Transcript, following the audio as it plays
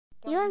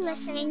You're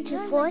listening to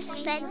Force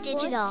Fed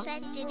Digital.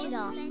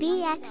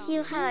 BX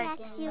you heard.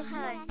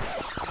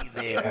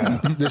 There.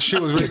 The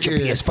shit was Get your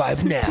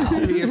PS5 now.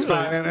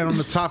 PS5, and on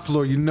the top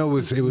floor, you know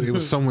it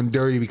was someone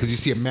dirty because you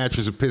see a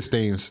mattress with piss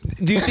stains.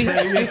 Do you think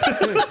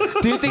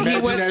he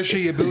went? That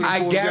shit,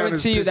 I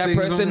guarantee you that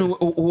person,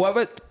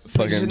 whoever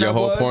fucking your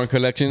whole porn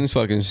collection is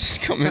fucking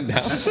just coming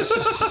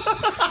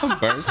down.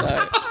 Burn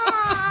side.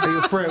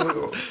 Hey, Fred,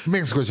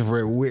 next question,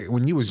 Fred.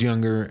 When you was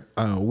younger,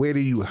 where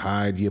do you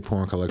hide your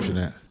porn collection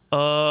at?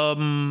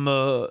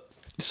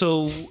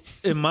 So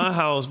in my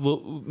house,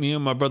 me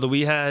and my brother,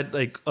 we had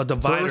like a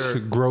divider.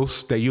 First,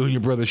 gross that you and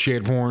your brother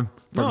shared porn.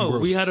 No,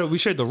 gross. we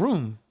shared the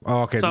room.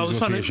 Oh, okay. So I was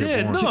trying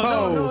to,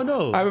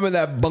 no. I remember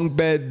that bunk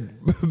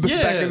bed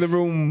back in the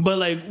room. But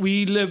like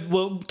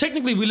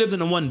technically we lived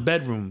in a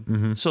 1-bedroom.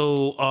 Mm-hmm.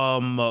 So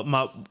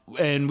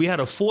and we had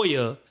a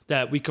foyer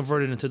that we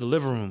converted into the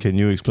living room. Can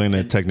you explain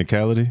that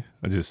technicality?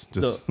 Just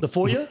the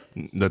foyer?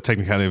 The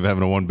technicality of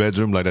having a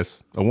 1-bedroom, like that's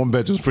a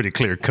 1-bedroom's pretty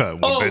clear cut.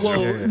 Bedroom.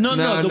 Well,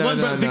 no, the 1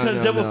 bedroom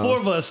because there were 4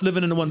 of us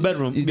living in the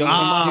 1-bedroom. Me,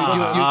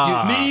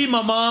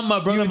 my mom, my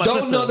brother, my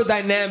sister. You don't know the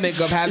dynamic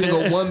of having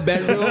a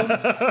 1-bedroom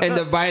and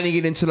dividing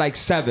it into like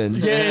 7.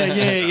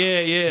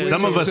 Yeah.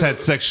 Some of us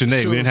had Section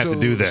 8. We didn't have to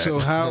do that. So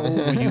how old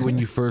were you when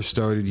you first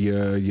started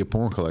your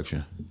porn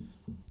collection?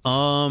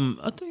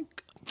 I think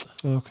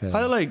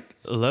probably like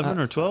 11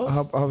 or 12. I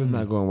hope it's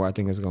not going where I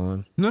think it's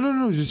going.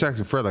 No. Just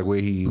asking Fred like where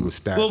he was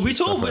stashed. Well, we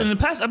told in the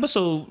past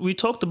episode we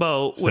talked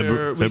about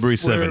where February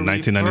 7,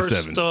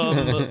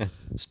 1997.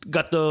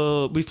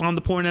 We found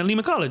the porn at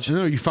Lehman College.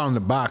 No, you found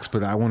the box,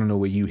 but I want to know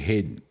where you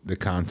hid the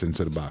contents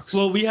of the box.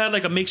 Well, we had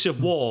like a makeshift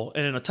wall,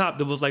 and in the top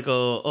there was like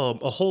a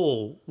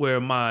hole where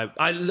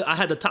I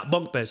had the top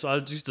bunk bed, so I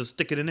used to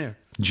stick it in there.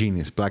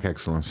 Genius, black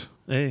excellence.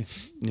 Hey,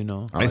 you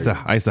know. I used to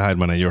hide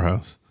mine at your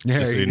house.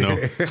 Yeah, so you know.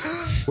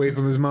 Away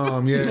from his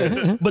mom.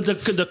 Yeah. But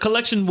the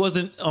collection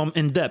wasn't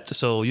in depth,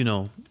 so you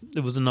know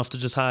it was enough to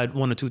just hide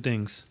 1 or 2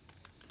 things.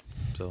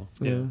 So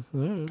yeah.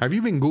 Have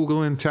you been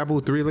Googling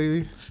Taboo 3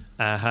 lately?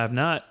 I have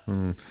not.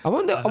 I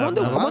wonder what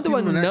number.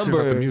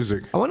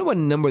 I wonder what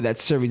number that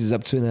series is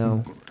up to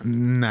now.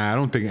 Nah, I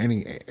don't think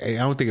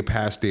it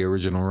passed the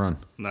original run.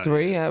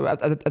 3? I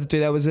think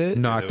that was it.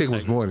 No, I think it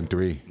was more than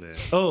 3. Yeah.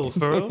 Oh,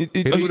 for real? You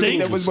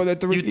think that was more than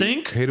 3? You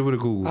think? Hit it with a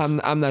Google. I'm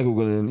not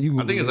googling it.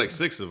 I think it's like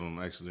 6 of them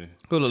actually.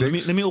 Hold on,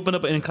 let me open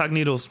up an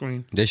incognito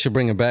screen. They should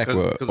bring it back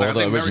with all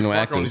the original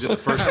actors. The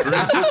first 3.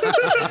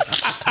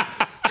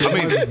 I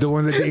mean, the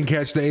ones that didn't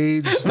catch the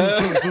AIDS.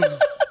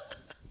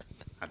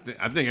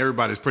 I think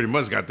everybody's pretty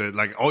much got that.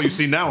 Like all you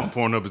see now on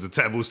Pornhub is the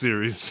Taboo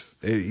series.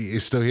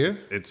 It's still here?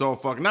 It's all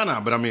fucking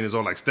but I mean it's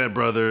all like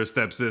stepbrother,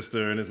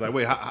 stepsister, and it's like,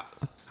 wait, how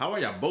are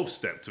y'all both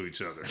step to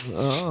each other?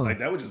 Oh. Like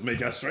that would just make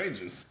y'all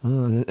strangers.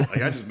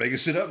 Like I just making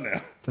shit up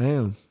now.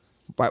 Damn.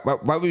 Why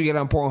would you get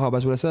on Pornhub?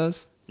 That's what it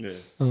says? Yeah.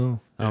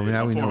 Oh.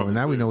 Now we know.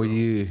 Now we know what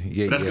you.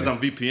 Yeah. But that's because I'm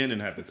VPNing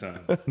half the time.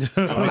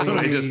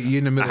 You're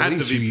in the Middle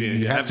East.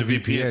 You have to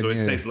VPN, so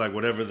it takes like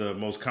whatever the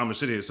most common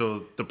city is.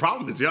 So the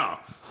problem is y'all,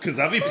 because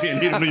I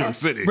VPN here to New York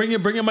City. Bring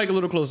your mic a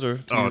little closer.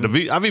 I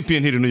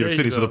VPN here to New York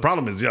City, so the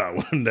problem is y'all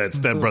when that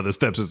stepbrother,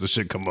 stepsister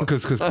shit come up.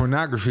 Because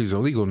pornography is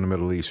illegal in the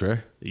Middle East, right?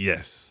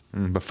 Yes.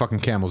 But fucking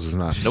camels is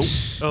not. Nope.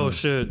 Oh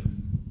shit.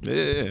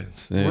 Yeah.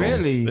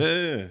 Really?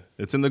 Yeah.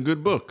 It's in the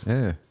good book.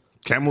 Yeah.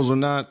 Camels are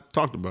not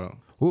talked about.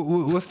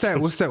 What's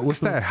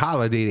that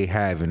holiday they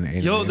have in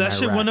Yo, that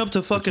shit went up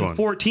to fucking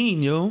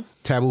 14, yo.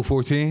 Taboo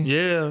 14?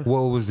 Yeah.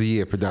 What was the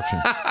year production?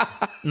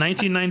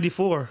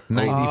 1994.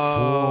 94.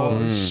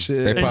 Oh,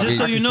 shit. And just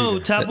so you know,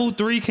 Taboo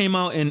 3 came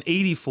out in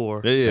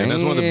 84. Yeah, and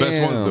that's one of the best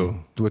ones though.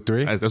 With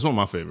 3? That's one of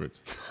my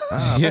favorites.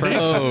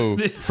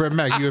 Fred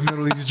Mack, you a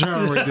Middle East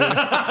John right there.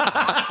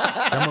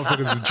 That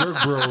motherfuckers is jerk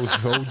bros.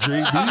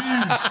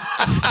 OJBs.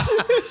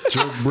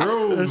 Jerk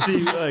bros. Let's see,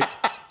 like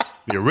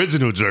the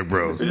original Jerk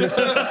Bros.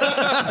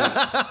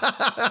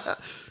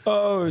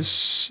 Oh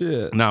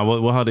shit! Nah,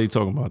 what how they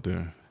talking about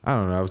there? I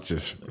don't know. I was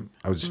just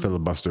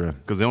filibustering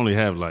because they only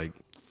have like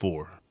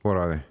 4. What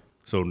are they?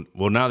 So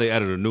now they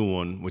added a new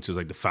one, which is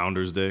like the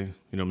Founders Day.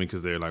 You know what I mean?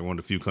 Because they're like one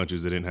of the few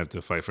countries that didn't have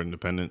to fight for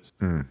independence.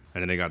 And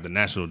then they got the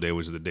National Day,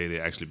 which is the day they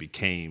actually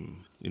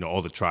became. You know,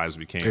 all the tribes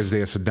became. Is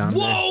there a Saddam Day?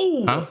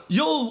 Whoa! Huh?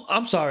 Yo,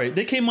 I'm sorry.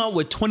 They came out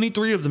with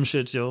 23 of them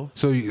shits, yo.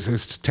 So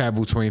it's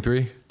Taboo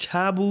 23?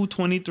 Taboo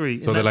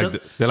 23. So they're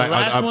like, the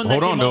last one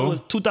hold that on came out though. was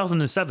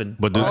 2007.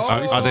 But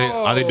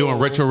are they doing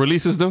retro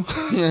releases though?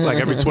 Like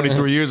every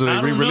 23 years are they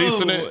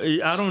re-releasing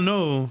it? I don't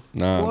know.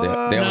 No,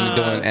 they're only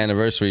doing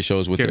anniversary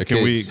shows with their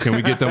kids. Can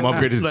we get them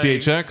upgraded to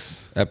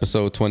THX?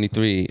 Episode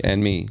 23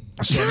 and me.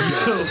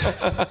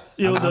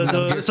 Yo,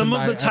 some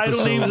of the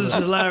title names is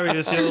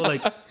hilarious. Yo,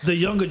 like the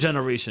younger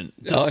generation.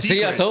 The secret,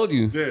 see, I told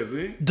you. Yeah,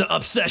 see? The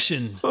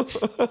obsession.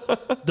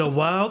 The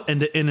wild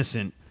and the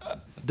innocent.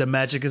 The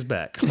magic is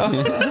back. Here's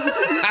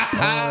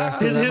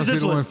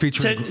this one.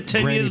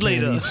 10 years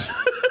later.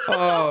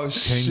 Oh,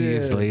 10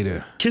 years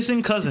later.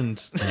 Kissing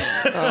cousins.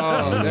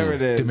 Oh, there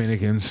it is.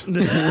 Dominicans.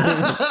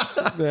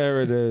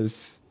 There it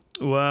is.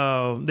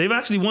 Wow. They've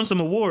actually won some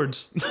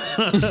awards.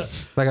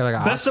 like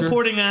Best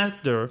supporting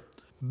actor.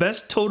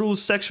 Best Total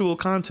Sexual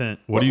Content.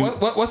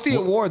 What's the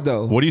award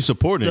though? What are you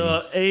supporting?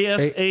 The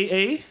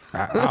AFAA.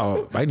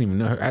 I didn't even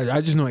know.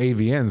 I just know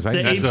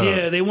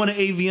AVNs. They won an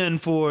AVN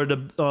for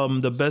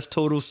the best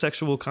total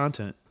sexual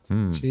content.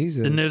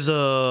 Jesus. And there's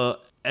a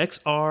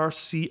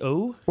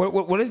XRCO.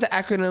 What does the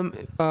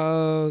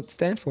acronym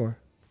stand for?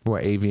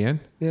 What, AVN?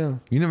 Yeah.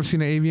 You never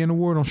seen an AVN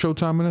award on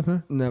Showtime or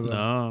nothing? Never.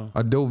 No.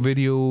 Adult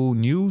Video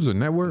News or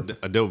Network?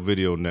 Adult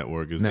Video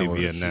Network is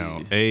AVN now.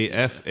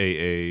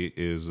 AFAA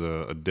is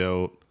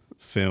Adult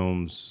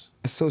Films.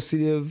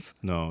 Associative.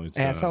 No, it's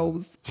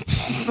assholes.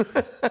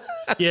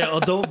 Yeah,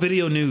 Adult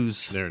Video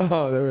News. There.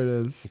 Oh, there it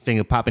is.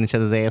 Finger popping each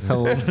other's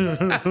assholes.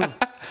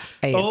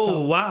 Oh,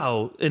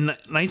 wow. In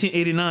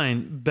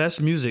 1989, Best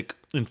Music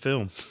in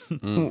Film.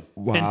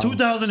 Wow. In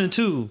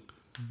 2002,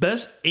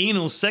 Best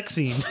Anal Sex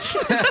Scene.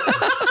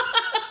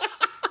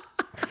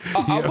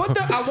 I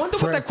wonder what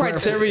the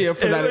criteria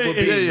for that would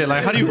be. Yeah.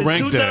 Like, how do you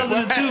rank that?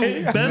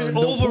 2002, Best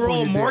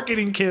Overall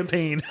Marketing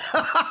Campaign.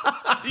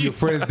 Your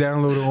friend's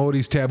downloading all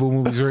these taboo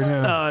movies right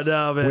now. Oh,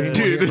 no, man.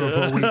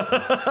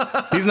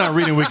 He's not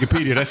reading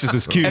Wikipedia. That's just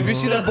his cue. If you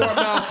see that board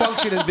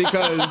malfunction, it's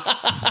because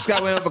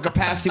Scott went over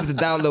capacity with the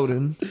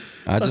downloading.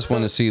 I just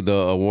want to see the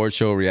award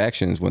show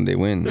reactions when they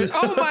win.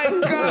 Oh my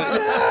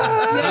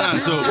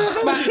god!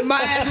 So My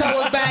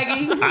asshole was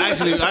baggy. I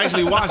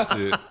actually watched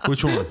it.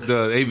 Which one?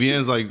 The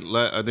AVN's I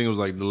think it was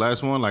like the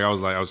last one. I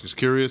was just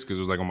curious because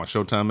it was like on my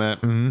Showtime app.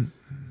 Mm-hmm.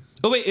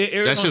 Oh, wait.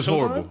 That's just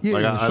horrible. Yeah,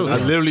 I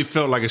literally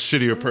felt like a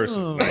shittier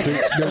person. Like,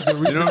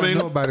 The you know what I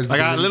mean?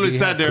 Like I literally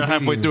sat there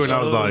halfway through and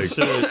I was like,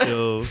 Shit,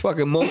 yo.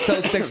 Fucking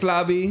Motel 6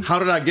 lobby. how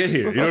did I get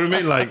here? You know what I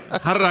mean?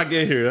 Like, how did I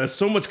get here? That's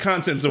so much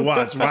content to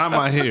watch. Why am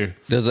I here?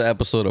 There's an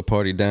episode of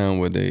Party Down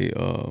where they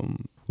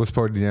What's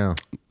Party Down?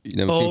 you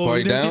never seen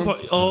Party you never Down?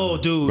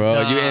 seen dude. Bro,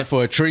 nah. you in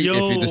for a treat if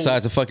you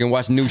decide to fucking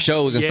watch new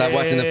shows and stop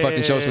watching the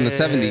fucking shows from the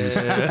 70s.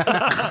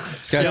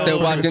 This guy's still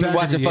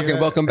watching fucking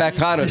Welcome Back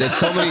Kotter. There's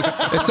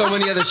so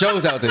many other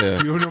shows out there.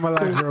 You don't know my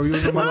life, bro. You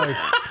don't know my life.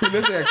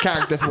 This is a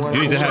character for one.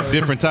 You need to have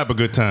different type of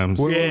good times.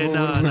 What's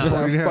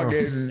Party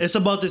Down? It's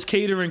about this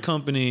catering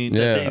company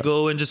that they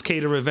go and just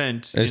cater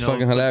events. It's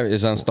fucking hilarious.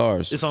 It's on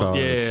Stars. It's on,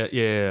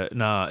 yeah.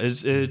 Nah,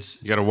 it's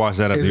You got to watch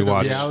that after Is you it a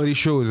watch. reality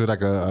show or is it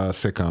like a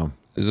sitcom?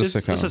 It's a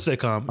sitcom. It's a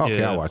sitcom. Okay,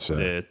 yeah. I'll watch that.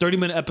 Yeah,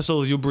 30-minute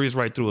episodes, you'll breeze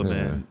right through it,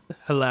 man.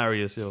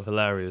 Hilarious, yo,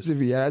 hilarious. Is it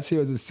reality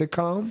or is it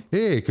sitcom?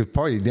 Yeah, because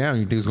Party Down,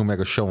 you think it's going to make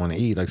a show on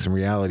E, like some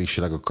reality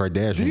shit, like a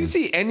Kardashian. Do you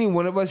see any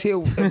one of us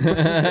here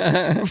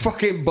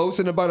fucking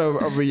boasting about a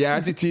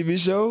reality TV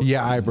show?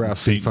 Yeah, eyebrows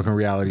say fucking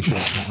reality show.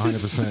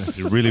 100%.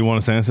 You really want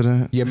us to answer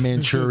that? Yeah,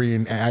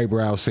 Manchurian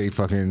eyebrows say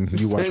fucking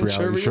you watch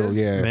reality show.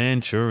 Yeah.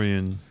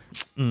 Manchurian.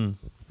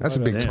 That's a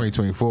big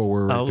 2024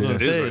 word right I was there. going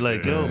to say, right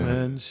like, there. yo,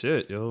 man,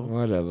 shit, yo.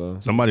 Whatever.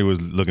 Somebody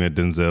was looking at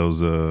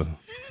Denzel's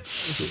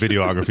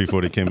videography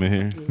before they came in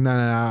here. No,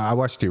 I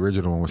watched the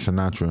original one with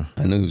Sinatra.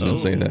 I knew he was going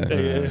to say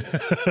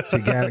that. See,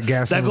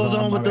 gas That nose goes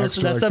on with those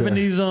extra like that.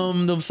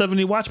 70s, the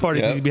 70 watch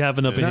parties he'd be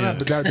having up in No, here.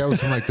 but that was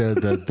from like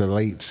the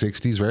late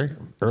 60s, right?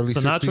 Early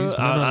Sinatra? 60s?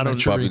 I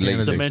don't Probably late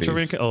Canada. The 60s.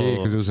 Manchurian. Yeah,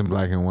 because it was in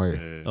black and white.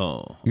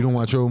 Oh, You don't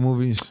watch old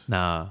movies?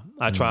 nah.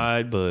 I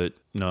tried, but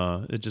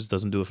no, it just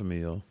doesn't do it for me,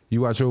 yo.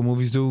 You watch old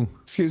movies, dude?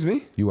 Excuse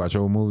me? You watch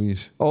old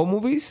movies? Old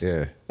movies?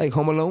 Yeah. Like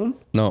Home Alone?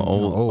 No,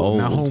 Old, old.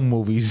 not home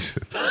movies.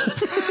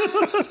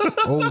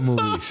 Old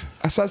movies.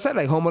 So I said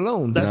like Home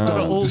Alone. That's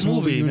not an old This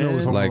movie, you know man.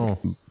 is Home Like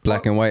Alone.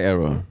 black and white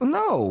era.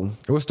 No.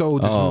 What's the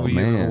oldest Oh, movie you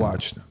man. ever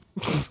watched?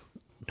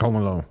 Home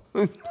Alone.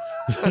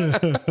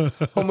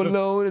 Home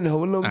Alone and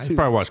Home Alone You 2.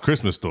 probably watched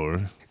Christmas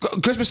Story.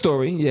 Christmas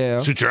Story,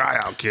 yeah. Shoot your eye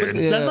out, kid.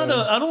 Yeah. That's not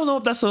I don't know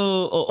if that's a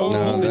old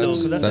No, movie though,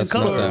 because that's in that's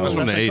not color. that That's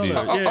from the in 80s.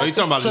 color, Oh, you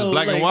talking about just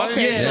black and like, white?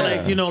 Yeah, Yeah.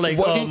 like, you know, like,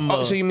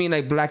 So you mean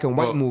like black and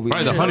white movies?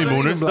 Probably the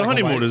Honeymooners. The black and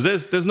Honeymooners.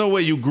 There's no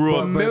way you grew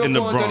up in the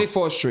Miracle on Bronx.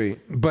 34th Street.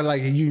 But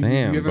like you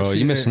Damn, ever bro. seen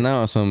You missing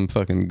out on some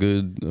fucking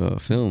good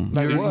film.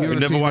 Like what? You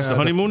never watched The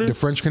Honeymooners? The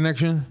French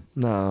Connection?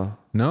 No.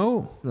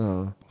 No.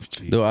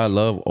 Though I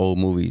love old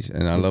movies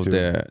and I love too.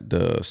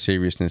 the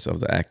seriousness of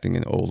the acting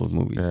in old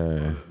movies.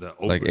 The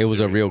Like it was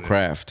a real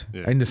craft.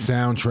 And the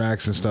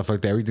soundtracks and stuff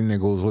like that, everything that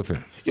goes with it.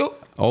 Yo,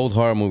 Old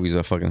horror movies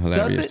are fucking does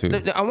hilarious too.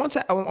 it? I want.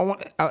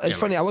 It's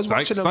funny. I was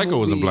watching a Psycho movie.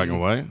 was in black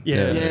and white.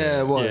 yeah, Yeah,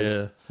 it was.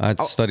 Yeah, I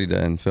studied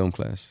that in film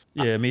class.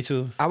 yeah, me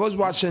too. I was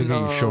watching.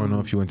 Look at you showing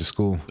off you went to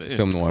school.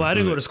 Film noir. Well, I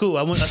didn't go to school.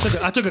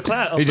 I took a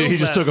class. He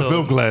just took a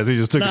film class. He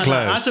just took a I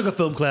class. took a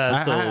film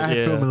class. So, I had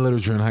yeah. film and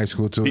literature in high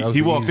school too. That was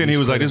He the walked in. He easiest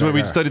was like, "This is where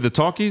credit we I study the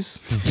talkies."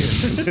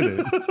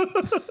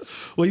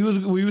 Well, you was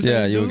Yeah,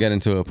 saying, you were dude? getting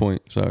to a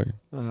point. Sorry.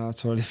 I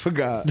totally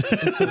forgot.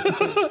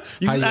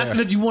 You was How asking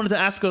that you wanted to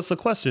ask us a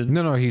question.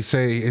 No, he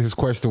say his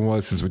question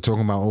was, since we're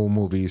talking about old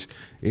movies,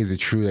 is it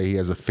true that he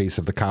has a face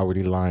of the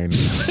Cowardly Lion?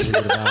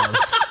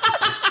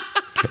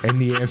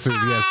 And the answer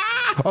is yes.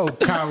 Oh,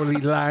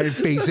 Cowardly Lion,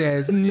 face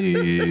ass.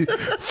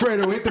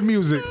 Fredo, hit the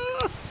music.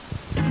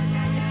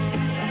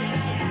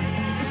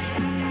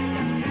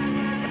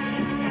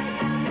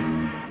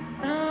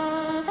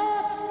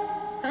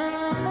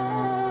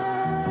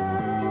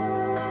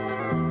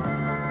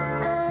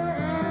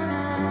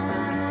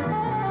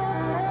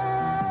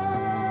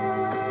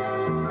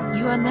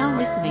 You are now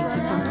listening to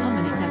From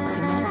Commonsense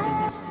to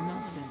Nonsense.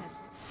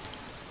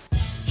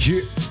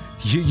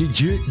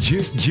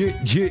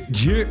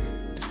 Yeah.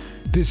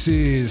 This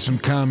is From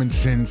Common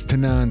Sense to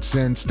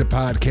Nonsense, the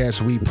podcast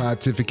where we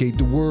pontificate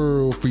the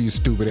world for you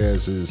stupid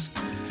asses.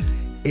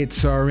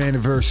 It's our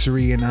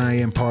anniversary, and I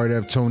am part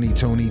of Tony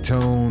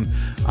Tone.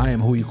 I am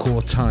who you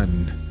call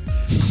Ton.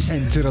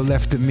 And to the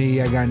left of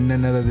me, I got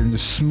none other than the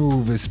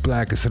smoothest,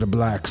 blackest of the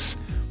blacks,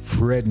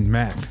 Fred and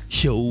Mac.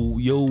 Yo,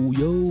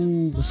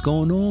 what's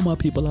going on, my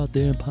people out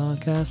there in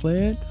podcast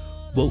land?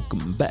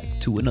 Welcome back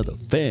to another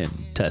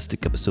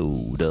fantastic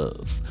episode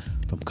of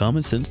From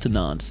Common Sense to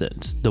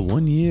Nonsense, the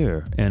 1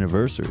 year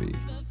anniversary.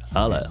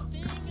 Holla.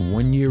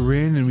 1 year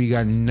in, and we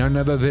got none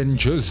other than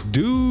just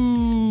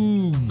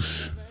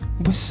Dukes.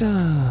 What's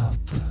up?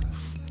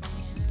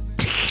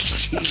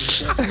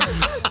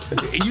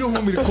 You don't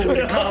want me to call it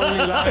a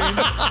cowardly line?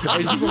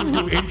 And you want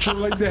to do an intro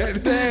like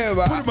that? Damn.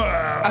 Put him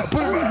up.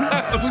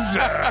 What's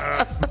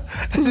up?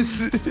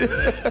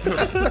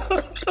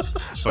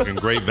 Fucking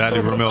Great Valley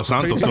Romel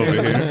Santos over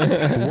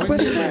here.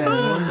 What's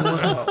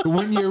up?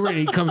 1 year in,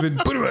 he comes in.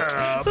 Put him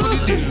up.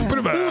 Put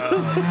him up.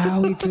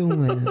 How we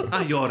doing?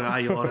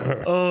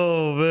 Ayora.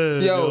 Oh,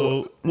 man.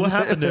 Yo. What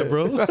happened there,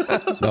 bro?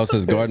 That was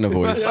his Gardner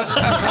voice.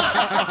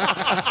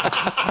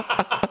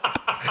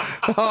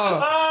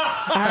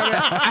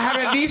 I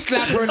had a knee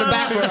slapper in the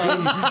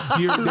background.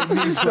 Knee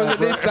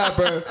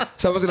slapper.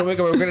 So I was gonna wake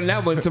up and we're gonna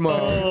nap one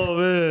tomorrow. Oh,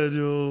 man,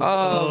 yo.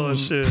 Oh,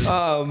 shit.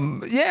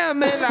 Yeah,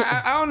 man.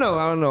 I don't know.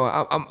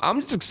 I'm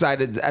just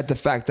excited at the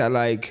fact that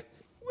like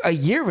a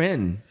year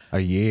in. A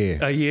year.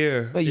 A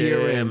year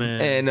in,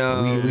 man.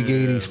 And We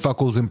gave these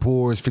fuckles and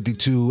pores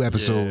 52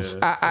 episodes.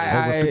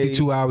 Over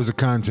 52 hours of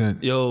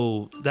content.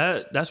 Yo,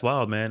 that's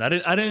wild, man. I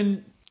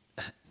didn't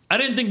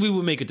think we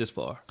would make it this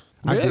far.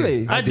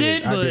 Really? I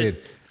did.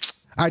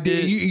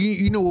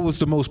 You know what was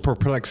the most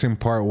perplexing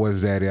part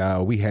was that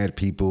we had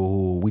people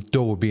who we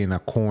thought would be in a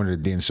corner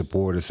that didn't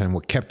support us, and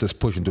what kept us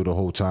pushing through the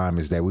whole time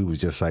is that we was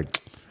just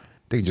like,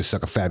 they can just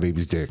suck a fat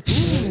baby's dick.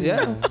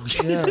 Yeah.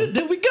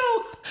 There we go.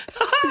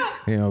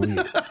 You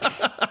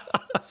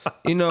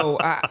know,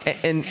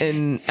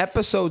 In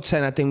episode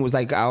 10, I think was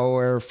like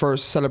our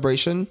first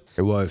celebration.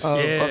 it was. Of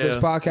this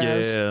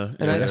podcast. Yeah.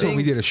 And I That's think what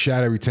we did, a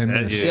shot every 10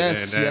 minutes.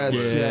 Yes. Oh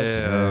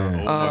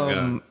my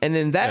God. And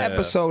in that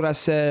episode, I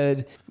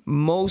said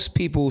most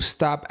people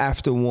stop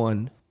after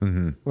one,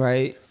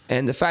 right?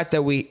 And the fact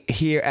that we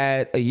here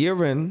at a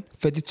year in,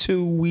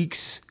 52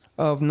 weeks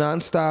of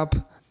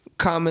nonstop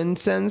common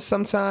sense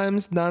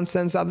sometimes,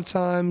 nonsense other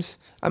times.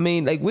 I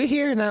mean, like we're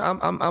here, and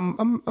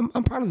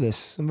I'm proud of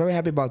this. I'm very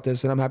happy about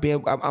this, and I'm happy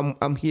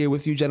I'm here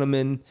with you,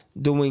 gentlemen,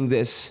 doing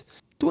this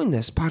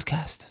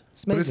podcast.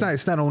 It's amazing. But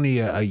it's not only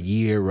a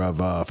year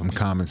of From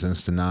Common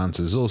Sense to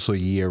Nonsense. It's also a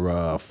year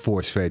of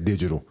force-fed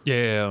digital.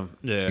 Yeah.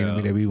 You know what I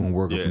mean? That we've been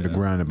working from the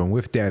ground up. And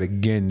with that,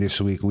 again,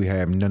 this week we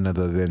have none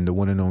other than the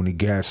one and only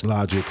Gas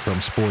Logic from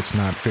Sports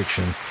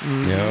Nonfiction.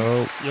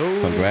 Yo,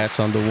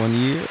 congrats on the 1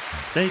 year.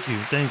 Thank you.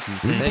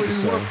 We put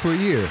in work for a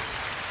year.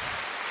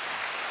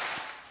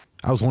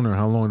 I was wondering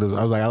how long does.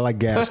 I was like, I like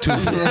Gas too.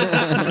 He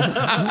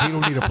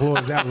don't need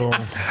applause that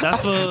long. That's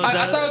for. I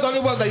thought it was the only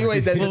one that you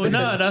ain't that. Well,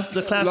 no, that's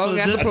the class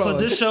for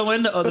this show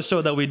and the other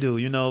show that we do.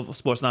 You know,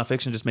 Sports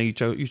Nonfiction. Just make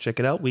you check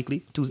it out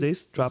weekly,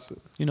 Tuesdays. Drop.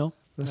 You know.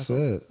 That's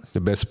it.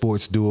 The best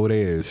sports duo there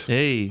is.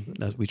 Hey,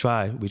 we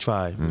try, man. That's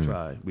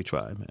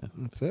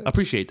it. I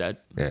appreciate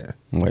that. Yeah.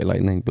 White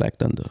Lightning, Black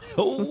Thunder.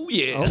 Oh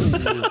yeah.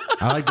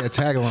 I like that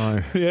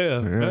tagline.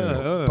 Yeah.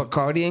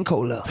 Bacardi and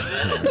cola.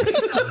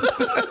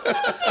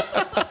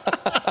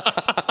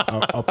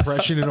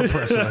 Oppression and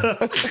oppressor.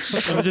 Let me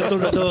just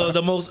throw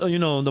the most,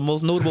 the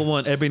most notable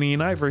one, Ebony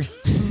and Ivory.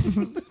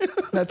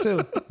 That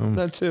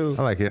too.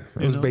 I like it.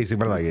 It was basic,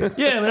 but I like it.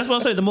 Yeah, that's what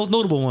I'm saying. The most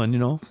notable one.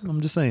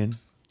 I'm just saying.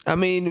 I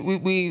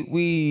mean,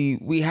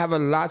 we have a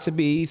lot to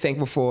be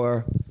thankful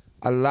for,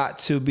 a lot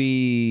to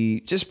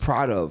be just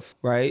proud of,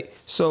 right?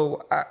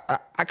 So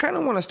I kind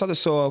of want to start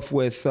this off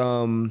with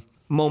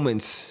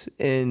moments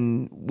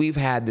we've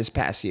had this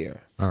past year.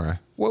 All right.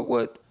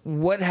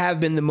 What have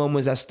been the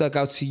moments that stuck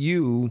out to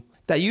you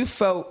that you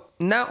felt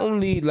not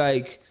only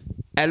like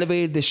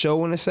elevated the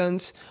show in a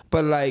sense,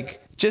 but like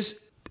just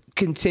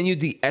continued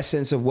the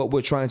essence of what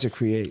we're trying to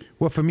create?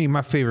 Well, for me,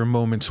 my favorite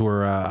moments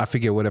were, I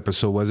forget what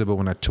episode was it, but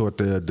when I taught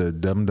the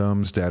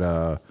dum-dums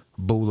that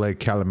bootleg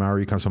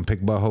calamari comes from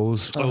pick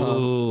buttholes.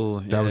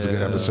 Oh, that was a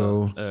good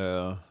episode.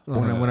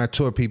 When I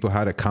taught people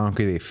how to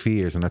conquer their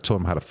fears, and I taught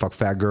them how to fuck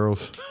fat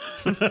girls.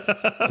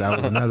 That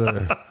was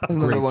another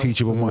great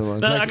teachable one.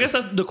 Now, I guess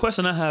that's the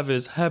question I have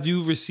is: have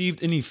you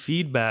received any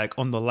feedback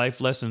on the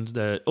life lessons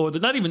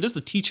not even just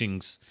the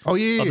teachings? Of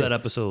that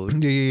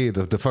episode? Yeah.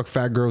 The fuck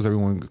fat girls.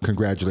 Everyone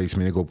congratulates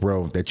me. They go,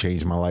 bro, that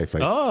changed my life.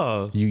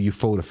 Like, you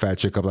fold a fat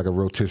chick up like a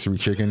rotisserie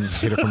chicken,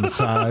 hit her from the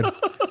side.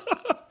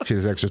 Shit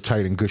is extra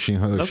tight and gushy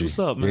and hushy. That's what's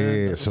up, man.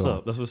 Yeah,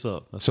 That's what's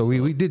up. So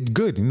we did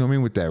good, you know what I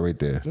mean, with that right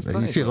there.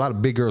 Like, you see a lot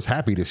of big girls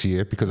happy this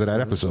year because of that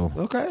episode.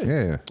 Okay.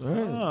 Yeah.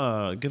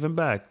 Giving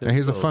back. And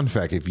here's a fun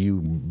fact. If you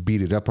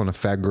beat it up on a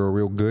fat girl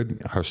real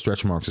good, her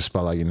stretch marks will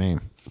spell out your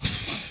name.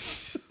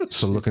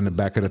 So look in the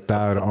back of the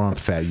thigh or the arm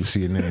fat. You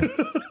see a name.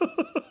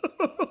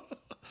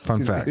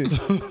 Fun fact.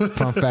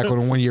 Fun fact on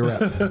a 1 year rap.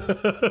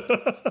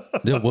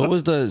 Dude, what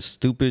was the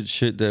stupid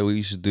shit that we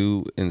used to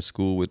do in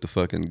school with the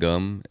fucking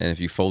gum? And if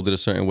you fold it a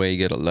certain way, you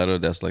get a letter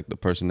that's like the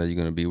person that you're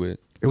gonna be with.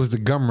 It was the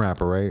gum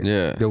wrapper, right?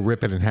 Yeah. They'll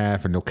rip it in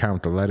half and they'll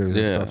count the letters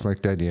and stuff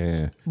like that.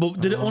 Yeah. But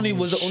was it only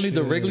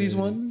the Wrigley's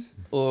ones,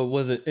 or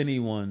was it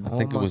anyone? I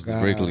think it was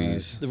the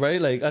Wrigley's. Right?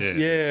 Like,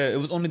 it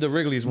was only the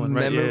Wrigley's one,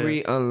 right?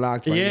 Memory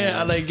unlocked. Right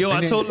now. And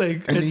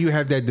then you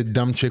have the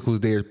dumb chick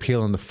who's there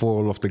peeling the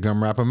foil off the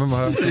gum wrapper. Remember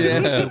her?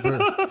 Yeah.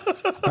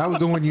 That was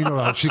the one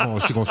she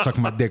gonna suck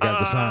my dick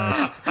after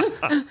science.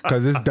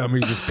 Because this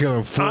dummy's just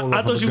peeling foil off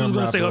I thought she was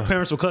going to say her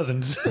parents were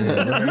cousins.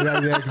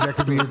 That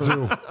could be it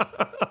too.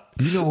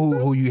 You know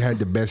who you had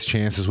the best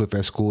chances with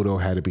at school though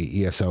had to be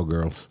ESL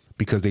girls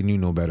because they knew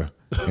no better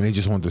and they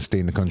just wanted to stay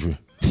in the country.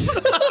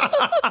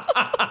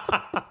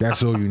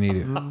 That's all you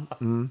needed.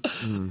 You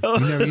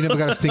never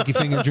got a stinky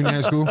finger in junior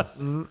high school?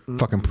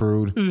 Fucking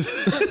prude.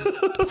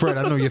 Fred,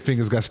 I know your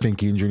fingers got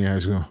stinky in junior high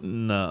school.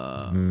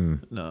 No.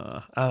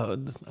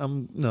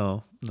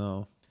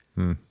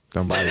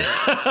 Don't believe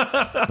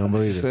it. Don't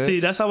believe it. See,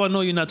 that's how I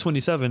know you're not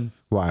 27.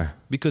 Why?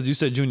 Because you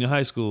said junior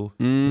high school.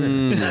 It's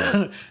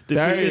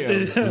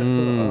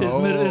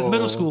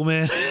middle school,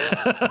 man.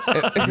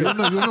 You don't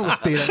know what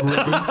state I grew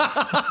up in.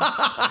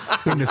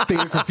 In the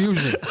state of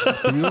confusion.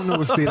 You don't know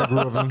what state I grew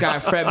up in. Guy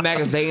Fred Mack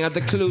is laying out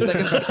the clues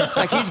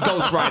like he's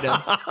Ghost Rider.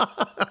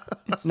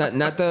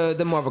 Not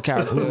the Marvel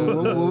character.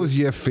 What was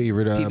your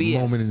favorite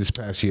moment in this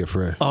past year,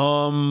 Fred?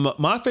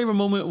 My favorite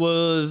moment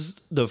was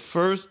the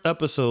first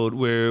episode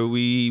where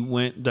we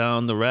went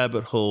down the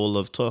rabbit hole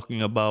of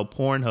talking about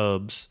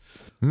Pornhub's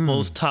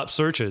most top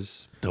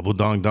searches. Double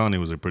Dong Donnie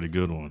was a pretty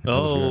good one.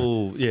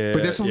 Oh, yeah.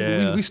 But that's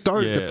when we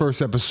started the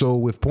first episode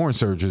with porn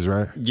searches,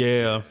 right?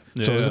 Yeah.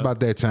 So it's about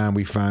that time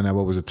we find out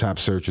what was the top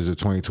searches of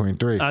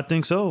 2023. I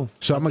think so.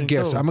 So I'm gonna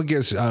guess.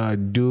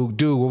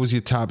 Duke, what was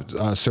your top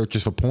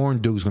searches for porn?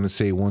 Duke's gonna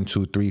say 1,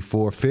 2, 3,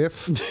 4,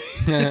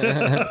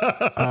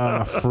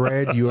 5th.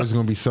 Fred, yours is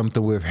gonna be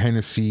something with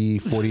Hennessy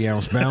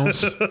 40-ounce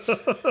bounce.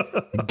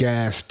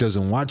 Gas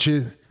doesn't watch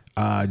it.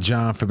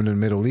 John from the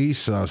Middle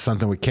East,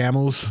 something with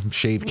camels,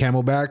 shaved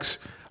camelbacks.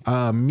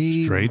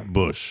 Me Straight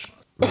bush.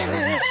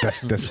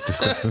 That's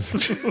disgusting.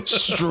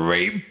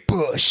 Straight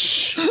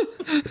bush.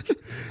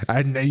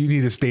 You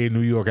need to stay in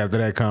New York after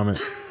that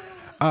comment.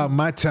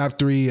 My top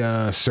 3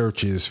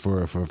 searches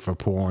for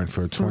porn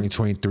for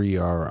 2023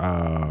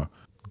 are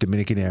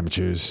Dominican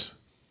amateurs,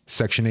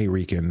 Section 8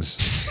 Ricans,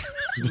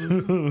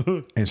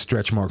 and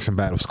stretch marks and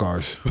battle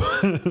scars.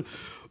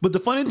 But the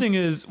funny thing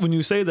is, when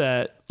you say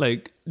that,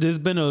 like, there's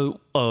been a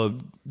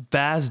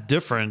vast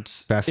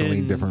difference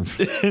in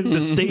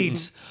the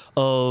states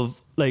of,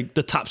 like,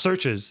 the top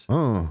searches.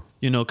 Oh.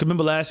 You know, 'cause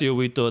remember last year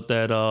we thought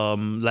that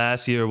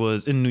last year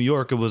was in New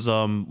York. It was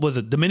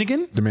it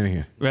Dominican?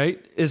 Dominican. Right?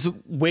 It's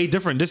way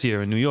different this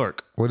year in New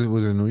York. What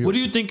was in New York? What do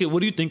you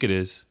think it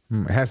is?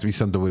 It has to be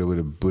something with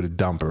a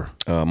dumper.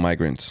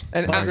 Migrants.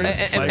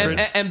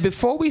 And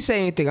before we say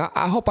anything,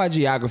 I hope our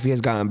geography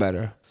has gotten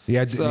better.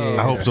 Yeah,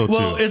 I hope so too.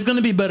 Well, it's going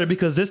to be better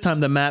because this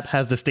time the map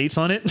has the states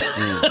on it.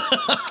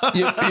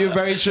 You're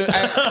very sure.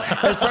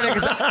 It's funny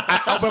because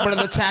I opened up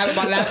another tab on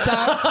my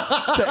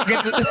laptop to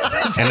get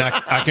and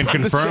I can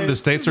confirm the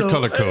states are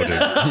color coded,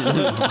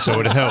 so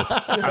it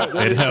helps.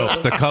 It helps.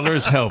 The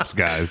colors helps,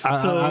 guys.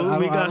 So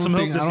we got some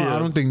help this year. I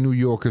don't think New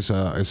York is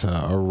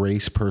a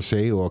race per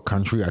se or a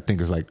country. I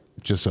think it's like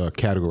just a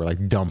category, like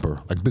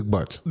dumper, like big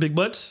butts. Big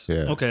butts?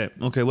 Yeah. Okay.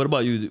 What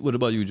about you? What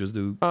about you, just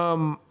dude?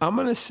 I'm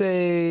gonna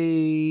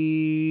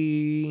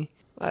say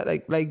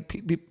like big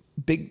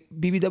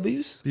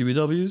BBWs.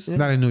 BBWs?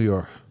 Not in New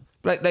York.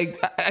 Like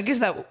I guess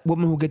that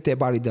women who get their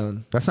body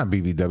done. That's not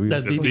BBW.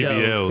 That's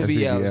BBLs. That's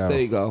BBLs.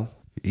 There you go.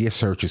 Your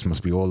searches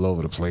must be all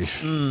over the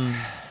place.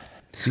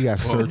 You got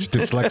search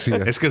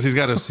dyslexia. It's because he's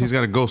got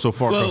to go so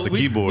far across the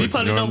keyboard. We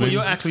probably know what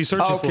you're actually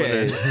searching for.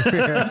 Then.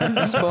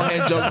 Small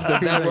hand jokes does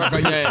not work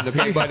on your end,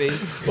 okay, buddy?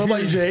 What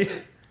about you, Jay?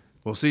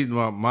 Well, see,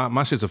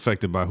 my shit's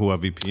affected by who I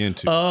VPN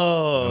to. Oh, you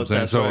know what I'm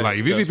saying? So, right. like,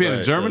 if you VPN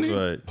to Germany,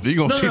 you're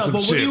going to see some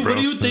but shit, what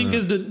do you think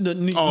is the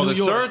New the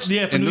York? search?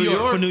 Yeah, for in New York.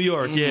 York? For New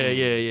York. Yeah.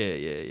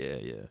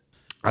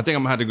 I think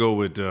I'm going to have to go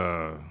with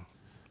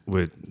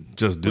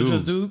Just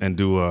Dude and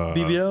do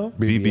BBL?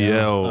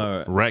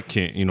 BBL Rat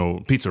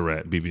King, Pizza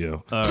Rat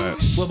BBL. All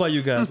right. What about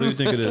you guys? What do you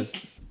think it is?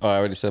 Oh, I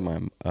already said my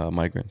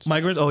migrants.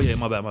 Migrants? Oh, yeah,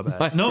 my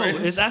bad. No,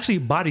 it's actually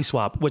Body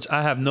Swap, which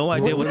I have no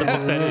idea what the fuck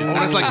that is. Oh,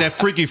 that's like that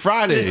Freaky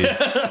Friday.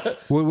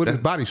 What is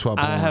body swap?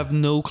 I have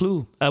no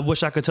clue. I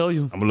wish I could tell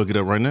you. I'm going to look it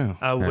up right now.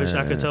 I wish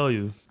I could tell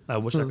you.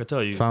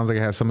 Sounds like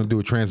it has something to do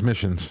with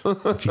transmissions,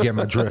 if you get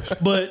my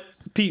drift. But,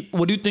 Pete,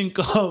 what do you think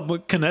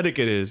what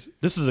Connecticut is?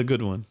 This is a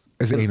good one.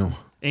 It's anal.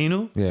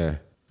 Anal? Yeah.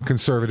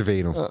 Conservative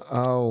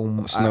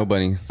anal. Snow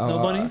bunny.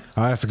 Snow bunny?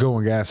 That's a good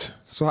one, guys.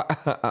 So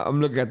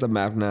I'm looking at the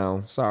map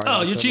now. Sorry.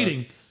 Oh, you're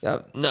cheating.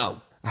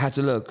 No. I had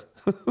to look.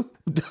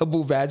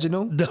 Double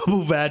vaginal?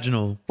 Double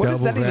vaginal. What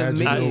does that Double even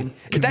vaginal. mean?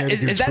 Is that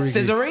Freaky.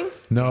 scissoring?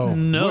 No.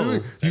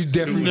 No. You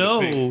definitely.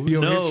 No.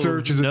 Yo, no. his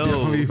searches no. are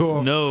definitely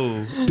off.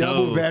 No.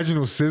 Double no.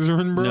 vaginal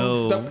scissoring,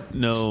 bro?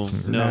 No.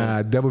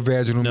 Nah, double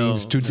vaginal No.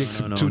 means two dicks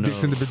in the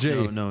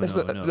vajay. No.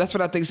 That's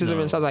what I think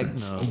scissoring sounds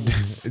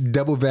like.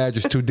 Double vag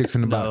is two dicks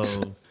in the box.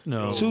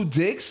 No. Two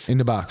dicks? In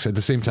the box at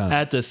the same time.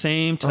 At the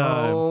same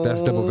time. Oh,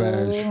 That's double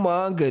vag.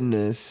 my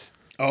goodness.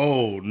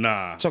 Oh,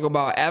 nah. Talk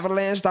about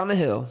avalanche down the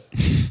hill.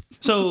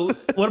 So,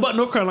 what about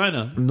North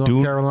Carolina? North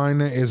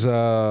Carolina is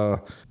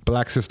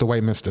black sister,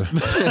 white mister.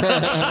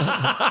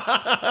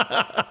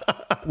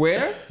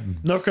 Where?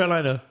 North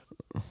Carolina.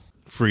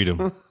 Freedom.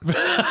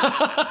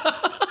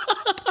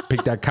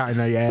 Pick that cotton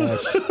out your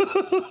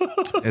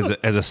ass.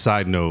 As a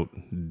side note,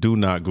 do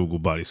not Google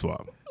body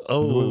swap.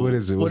 Oh, What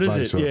is it? What What's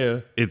is body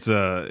it? swap?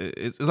 Yeah.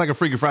 It's like a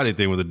Freaky Friday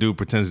thing where the dude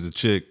pretends he's a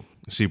chick,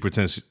 she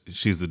pretends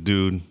she's the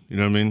dude. You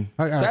know what I mean?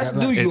 That's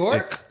New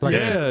York? Like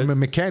Yeah.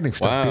 mechanic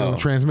stuff, Wow. they own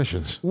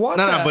transmissions. What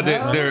No, the but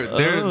hell?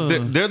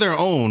 they're their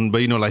own.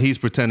 But you know, like he's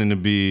pretending to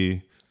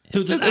be.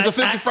 He'll just It's a act,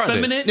 Freaky act Friday.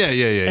 feminine.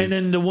 Yeah. And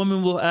then the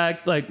woman will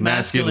act like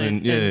masculine.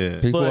 Yeah.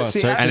 People But are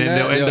see, searching and then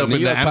they'll that. end Yo, up New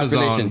in the York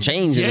population Amazon.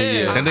 changing Yeah.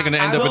 again. And they're gonna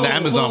end up in the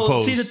Amazon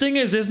post. See, the thing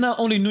is, it's not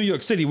only New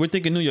York City. We're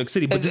thinking New York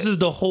City, but this is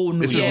the whole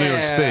New This is York. New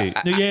York State.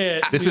 Yeah.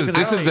 This is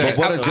that.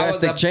 What a I was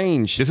drastic up-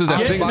 change. This is that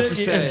Yeah, finger. about to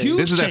say. huge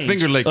This is that change.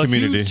 Finger Lake A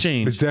community. huge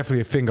change. It's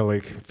definitely a finger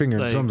Like-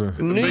 something.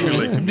 Finger Lake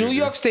New community.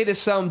 York State is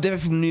something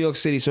different from New York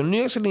City. So New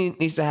York City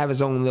needs to have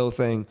its own little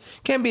thing.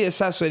 Can't be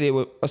associated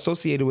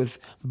with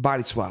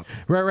body swap.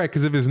 Right,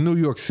 because if it's New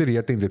York City,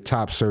 I think the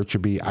top search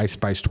should be Ice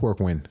Spice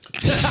Twerk Win.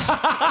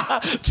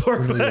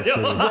 Twerk.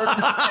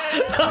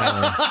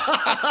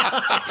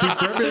 See,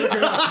 Fred been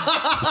looking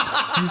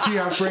up. You see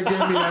how Fred gave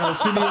me that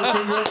Arsenio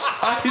finger?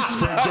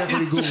 Fred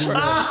definitely Googles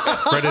that.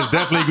 Fred is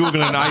definitely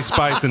googling Ice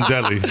Spice in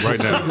Delhi right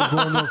now. He's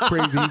going off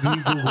crazy. He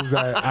Googles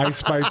that Ice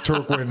Spice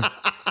Twerk Win.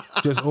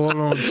 Just all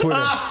on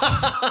Twitter.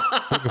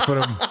 Looking for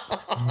them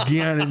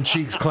Guianan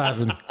cheeks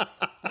clapping.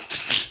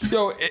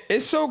 Yo,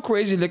 it's so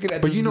crazy looking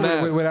at But this you know,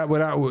 map.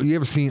 without you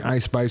ever seen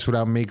Ice Spice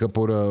without makeup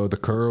or the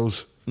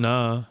curls?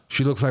 Nah.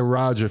 She looks like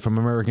Roger from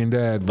American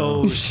Dad, bro.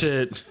 Oh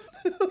shit.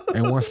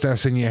 And once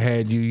that's in your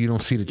head, you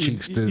don't see the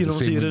cheeks. You don't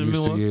same see it way you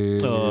anymore.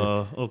 used to.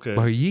 Yeah. Okay.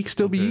 But her yeek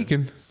still be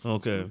yeeking.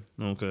 Okay.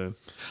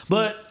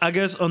 But I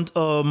guess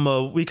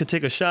we could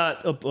take a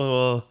shot up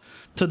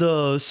to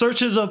the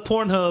searches of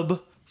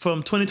Pornhub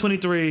from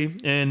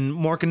 2023 and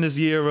marking this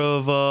year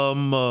of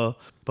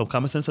from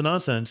Common Sense to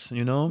Nonsense.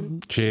 You know,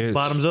 Cheers.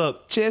 bottoms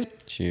up. Cheers.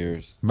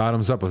 Cheers.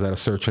 Bottoms up. Was that a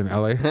search in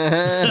LA?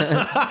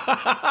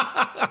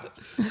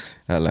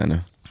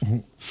 Atlanta.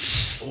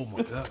 Oh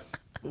my god,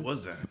 what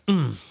was that?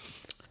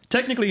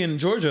 Technically, in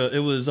Georgia, it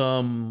was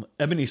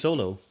Ebony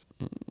Solo.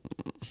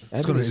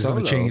 It's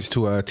gonna change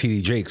to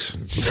TD Jakes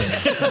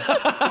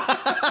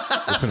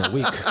within a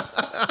week.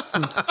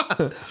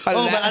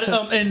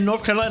 But in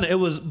North Carolina, it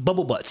was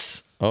Bubble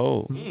Butts.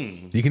 Oh.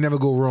 You can never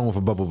go wrong with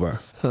a bubble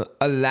butt.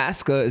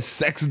 Alaska is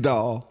sex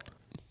doll.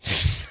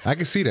 I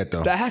can see that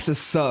though. That has to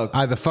suck.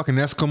 Either fucking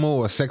Eskimo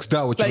or a sex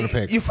doll. What you gonna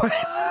pick?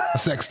 A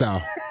sex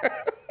doll.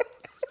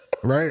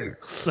 Right?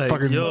 Like,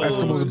 fucking yo,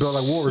 Eskimos are built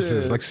like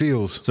walruses, like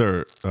seals.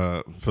 Sir,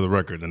 for the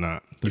record, they're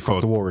not. You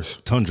fuck the walrus.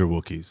 Tundra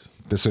Wookiees.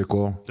 That's so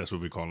cool. That's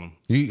what we call them.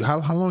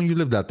 How long you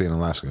lived out there in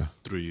Alaska?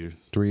 3 years.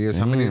 3 years.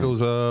 How many of those?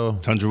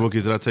 Tundra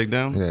Wookiees did I take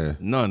down? Yeah.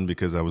 None,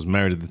 because I was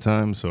married at the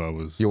time, so I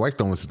was. Your wife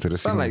don't listen to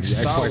this. Sound like Your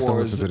Star ex-wife don't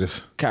Wars listen to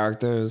this.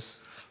 characters.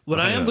 What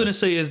I am going to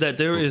say is that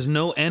there is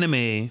no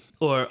anime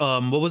or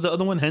what was the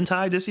other one,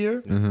 hentai this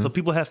year. So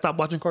people have stopped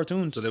watching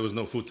cartoons. So there was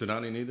no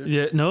Futanani neither?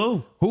 Yeah,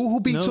 no. Who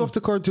beats No. off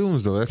the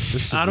cartoons though?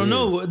 That's I don't weird.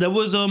 know. There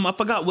was I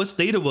forgot what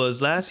state it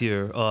was last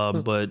year.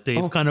 But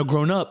they've kind of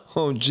grown up.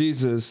 Oh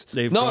Jesus!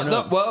 They've No, grown no.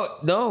 up. Well,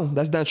 no,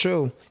 that's not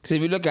true. Because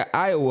if you look at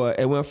Iowa,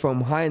 it went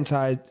from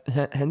hentai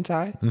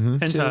Hentai.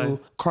 to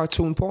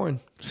cartoon porn.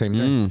 Same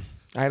thing.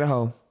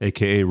 Idaho.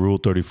 AKA Rule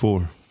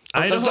 34.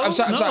 Idaho? I'm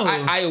sorry. No.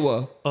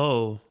 Iowa.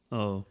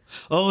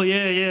 Oh,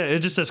 yeah. It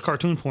just says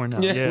cartoon porn now.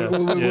 Yeah.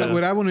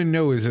 What I want to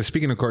know is,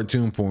 speaking of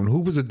cartoon porn, who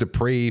was the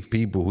depraved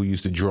people who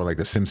used to draw like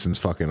the Simpsons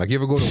fucking? Like, you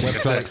ever go to a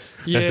website?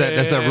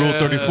 That's that Rule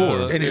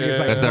 34. And it's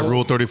like That's that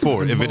Rule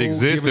 34. If Mo it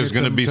exists, giving there's it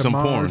going to to be some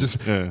porn. Just-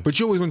 Yeah. But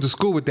you always went to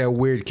school with that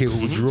weird kid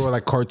who would draw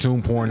like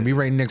cartoon porn and be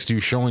right next to you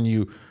showing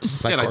you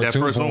like, Yeah, like that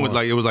cartoon first one with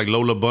porn. it was like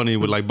Lola Bunny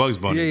with like Bugs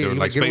Bunny. Yeah, They were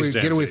like get Space away,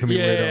 Jam. get away from me,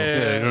 Yeah,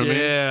 Yeah, you know what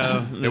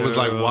I mean? It was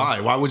like, why?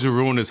 Why would you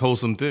ruin this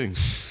wholesome thing?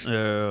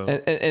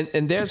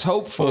 And there's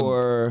hope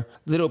for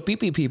little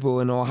pee-pee people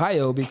in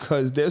Ohio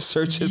because their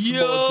search is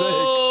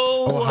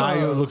small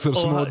Ohio looks up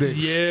small dicks.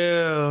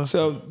 Yeah. dick.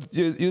 So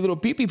you little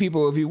pee-pee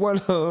people, if you want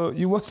some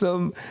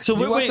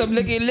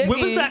licky licky. Where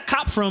was that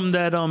cop from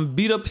that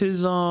beat up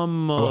his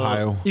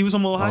Ohio. He was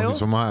from Ohio. He's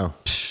from Ohio.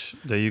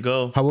 There you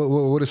go.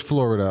 What is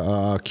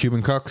Florida?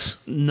 Cuban cucks?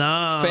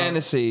 Nah.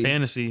 Fantasy.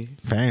 Fantasy.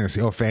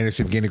 Oh,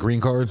 fantasy of getting a green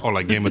card? Oh,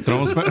 like Game of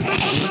Thrones?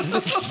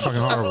 Fucking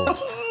horrible.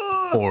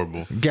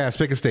 Horrible. Gas,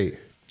 pick a state.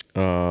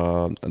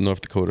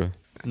 North Dakota.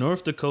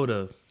 North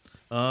Dakota.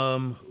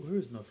 Where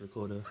is North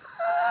Dakota?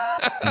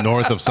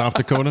 North of South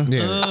Dakota?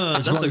 Yeah.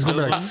 It's going to be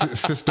like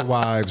sister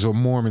wives or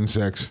Mormon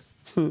sex.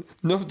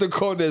 North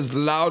Dakota is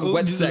loud,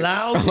 wet sex.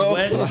 Loud,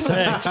 wet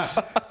sex.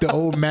 The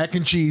old mac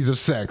and cheese of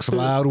sex.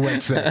 Loud,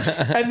 wet sex.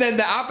 And then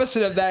the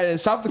opposite of that in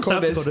South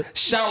Dakota is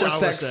shower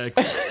sex.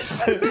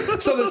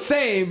 So the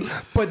same,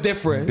 but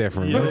different.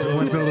 Different.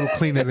 One's a little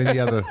cleaner than the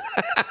other.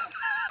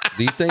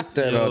 Do you think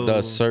that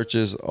the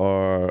searches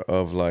are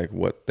of like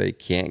what they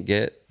can't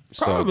get?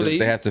 So Probably.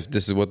 they have to.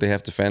 This is what they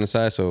have to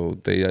fantasize. So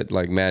they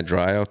like mad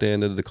dry out there in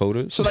the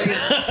Dakotas. So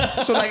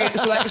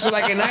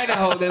like in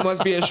Idaho, there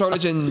must be a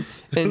shortage in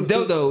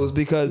dildos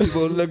because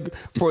people look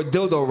for a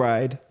dildo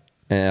ride.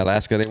 And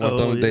Alaska, they want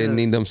them. They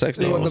need them sex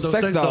They want them dolls.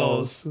 sex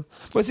dolls.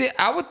 But see,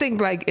 I would think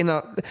like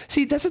that's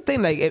the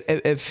thing. Like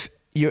if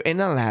you're in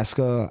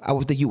Alaska, I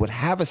would think you would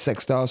have a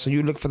sex doll, so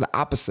you look for the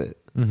opposite.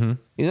 Mm-hmm.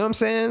 You know what I'm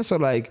saying? So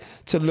like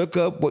to look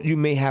up what you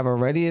may have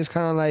already is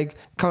kind of like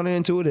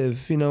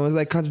counterintuitive. You know, it's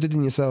like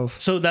contradicting yourself.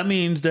 So that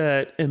means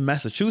that in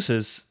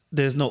Massachusetts,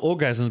 there's no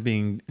orgasms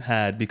being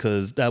had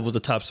because that was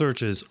the top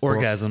search is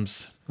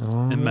orgasms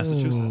in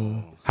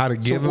Massachusetts. How to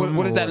give them.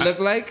 What does that look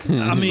like?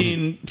 I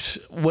mean,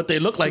 what they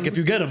look like if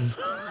you get them.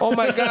 Oh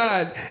my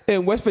God!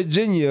 In West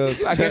Virginia,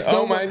 I guess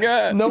no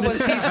one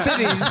sees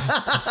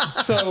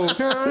titties. So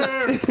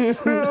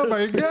Oh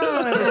my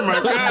God. Oh my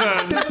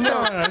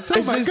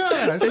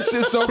God. it's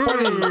just so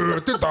funny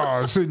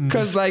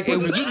because like in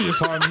Virginia,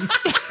 son.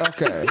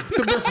 okay.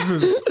 The best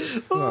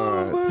is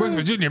West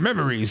Virginia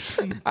memories.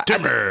 I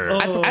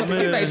think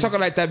you like talking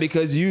like that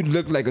because you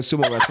look like a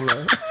sumo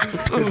wrestler,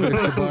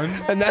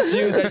 and that's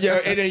you. That you're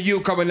in and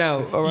you coming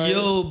out. All right.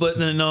 Yo, but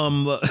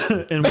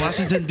in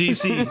Washington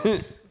D.C.,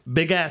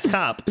 big ass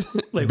cop.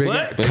 Like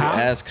what? Big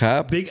ass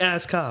cop. Big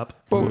ass cop.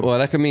 Well,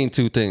 that could mean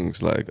two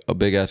things: like a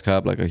big ass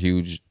cop, like a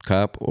huge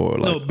cop, or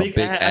like No, big a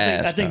big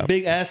ass. I think cop.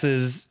 big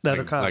asses that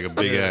are cops. Like a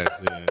big ass.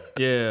 Yeah.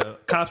 Yeah,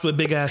 cops with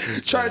big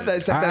asses. Try to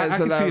dissect that. I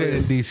can see that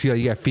in DC.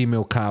 You got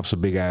female cops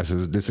with big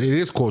asses. It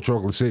is called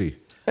Chocolate City.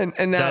 And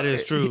now That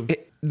is true.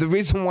 The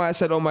reason why I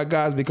said "oh my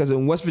God" is because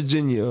in West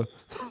Virginia,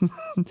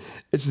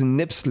 it's a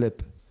nip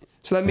slip.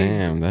 So that means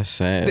Damn, that's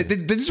sad. they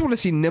just want to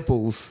see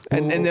nipples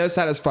and they're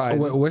satisfied.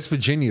 West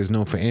Virginia is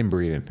known for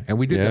inbreeding, and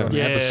we did that on the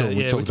Yeah, episode.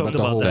 We yeah, talked we about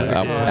talked the whole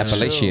about that.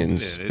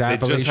 Appalachians. They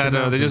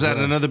just had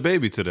another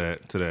baby to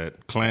that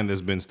clan that's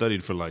been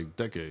studied for like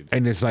decades.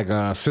 and it's like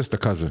a sister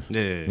cousin.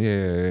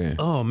 Yeah.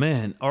 Oh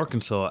man,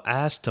 Arkansas,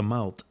 ass to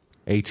mouth.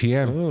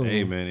 ATM.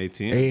 Hey man,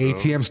 ATM.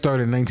 ATM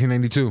started in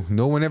 1992.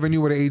 No one ever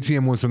knew what an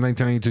ATM was in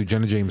 1992.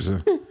 Jenna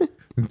Jameson.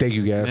 Thank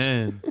you, guys.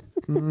 Man.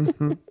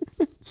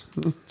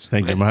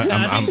 Thank you. I'm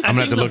gonna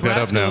have to look that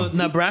up now.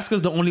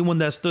 Nebraska's the only one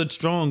that stood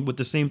strong with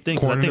the same thing.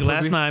 'Cause Corn I think in the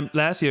pussy?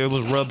 last year it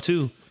was rub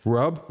too.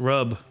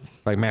 Rub?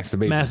 Like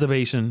masturbation.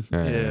 Masturbation.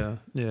 Yeah.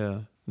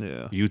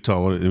 Yeah.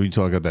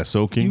 Utah got that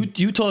soaking.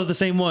 Utah is the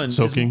same one.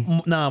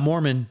 Soaking?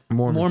 Mormon.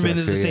 Mormon sex,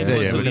 is the yeah, same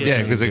yeah. one.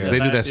 Yeah, because they do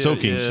that Last year,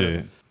 soaking yeah.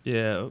 shit.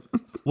 Yeah.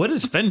 What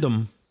is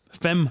femdom?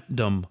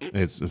 Femdom.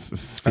 It's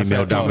That's female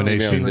like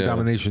domination. Female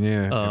domination,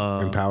 yeah.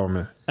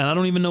 Empowerment. And I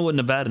don't even know what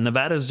Nevada.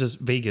 Nevada is just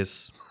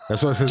Vegas.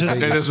 That's what it says.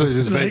 Okay, that's what it's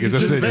just Vegas.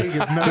 That's it.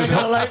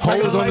 Regular life.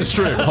 Holes on the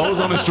strip. Holes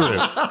on the strip.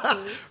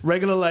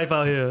 Regular life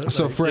out here.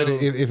 So, Like, Fred, yo,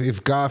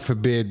 if God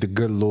forbid the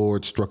good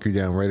Lord struck you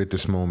down right at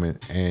this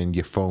moment and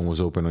your phone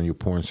was open on your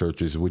porn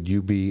searches, would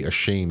you be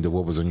ashamed of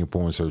what was on your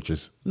porn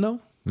searches? No.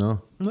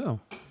 No?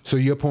 So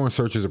your porn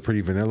searches are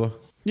pretty vanilla?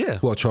 Yeah.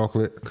 Well,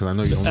 chocolate, because I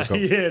know you don't look up.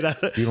 Yeah.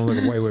 You don't look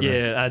at white women.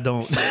 Yeah, I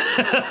don't.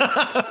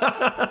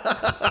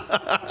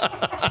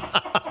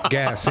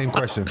 Gas, same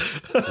question.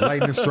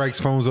 Lightning strikes,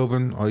 phones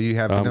open, or you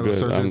have I'm vanilla good.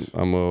 searches?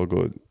 I'm all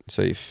good.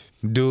 Safe.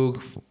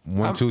 Duke,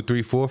 1, 2,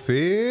 3, 4,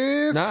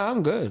 5. Nah,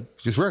 I'm good.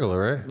 Just regular,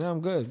 right? Yeah, I'm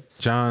good.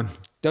 John,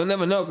 They'll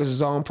never know because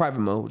it's all in private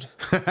mode.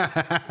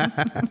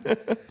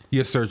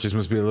 your searches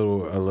must be a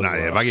little. Nah,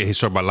 yeah, if I get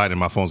struck by lightning,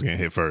 my phone's getting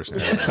hit first.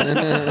 Destroy.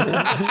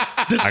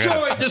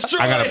 I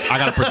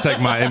gotta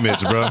protect my image,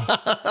 bro.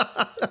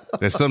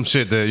 There's some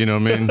shit that, you know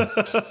what I mean?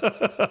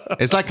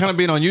 It's like kind of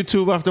being on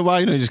YouTube after a while,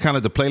 you know, you just kind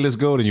of let the playlist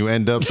go and you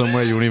end up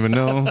somewhere you don't even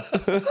know. You know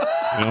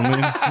what I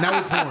mean? Now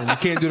with porn, you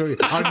can't do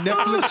that. On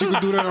Netflix, you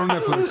can do that on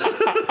Netflix.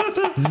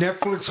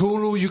 Netflix,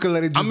 Hulu, you can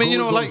let it just I mean, go, you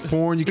know, go like,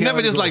 porn. You you can't never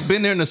let it just go. like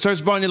been there in the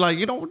search bar and you're like,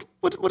 you know,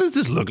 what does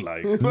this look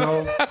like?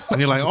 No. And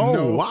you're like,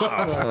 oh,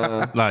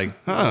 wow. Like,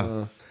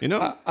 huh. You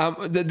know?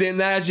 The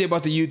analogy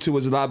about the YouTube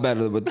was a lot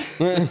better, but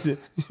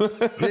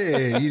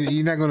Yeah,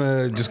 you're not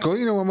gonna just go.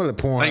 You know, I'm gonna let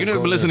porn. Like, you never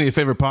go been listening to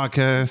there. your favorite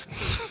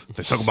podcast?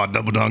 They talk about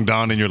Double Dunk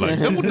Down and you're like,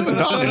 Double Dunk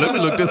Down, let me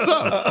look this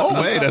up.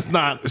 Oh, hey, that's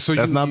not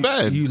not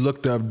bad. You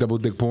looked up double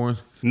dick porn.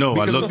 No,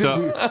 I Because looked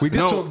up. We did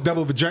No. talk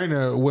double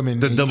vagina women.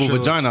 The and you double showed-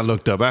 vagina I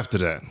looked up after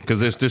that because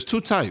there's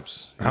two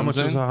types. You How know much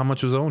what I'm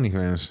was saying?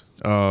 OnlyFans?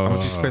 How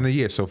much you spend a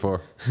year so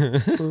far?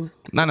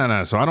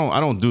 No. So I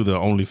don't do the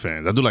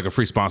OnlyFans. I do like a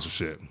free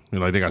sponsorship. You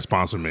know, like they got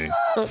sponsored me,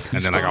 and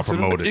then like I'll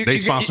promote it. They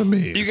sponsor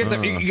me. You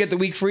get the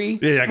week free.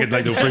 Yeah, I get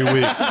like the free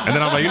week, and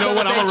then I'm like, you know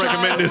what? I'm gonna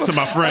recommend this to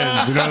my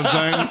friends. You know what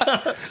I'm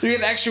saying? You get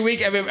an extra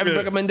week every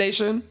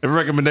recommendation. Every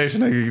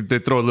recommendation, they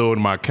throw a little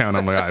in my account.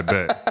 I'm like, I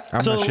bet.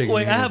 I'm not shaking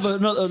wait, I hands. have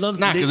another.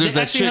 Nah, 'cause they there's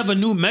that actually chick- have a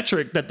new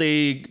metric that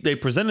they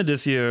presented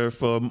this year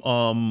from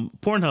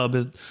Pornhub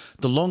is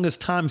the longest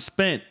time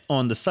spent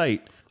on the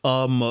site.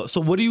 So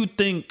what do you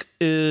think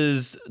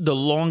is the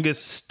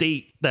longest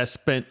state that's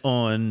spent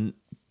on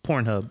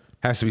Pornhub?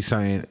 Has to be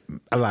saying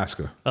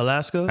Alaska.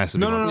 Alaska? Has to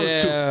be No.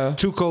 Yeah.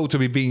 Too cold to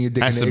be beating your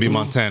dick. Has in to the be igloo.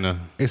 Montana.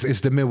 It's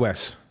the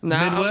Midwest. Nah,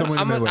 Somewhere in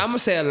the I'm Midwest. gonna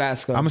say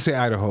Alaska. I'm gonna say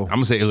Idaho. I'm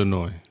gonna say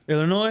Illinois.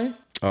 Illinois?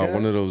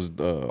 One of those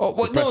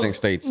depressing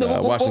states.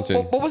 Washington.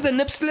 What was the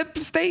nip slip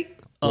state?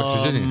 West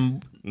Virginia.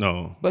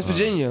 No. West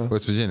Virginia.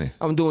 West Virginia.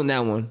 I'm doing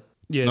that one.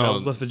 Yeah, No. that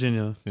was West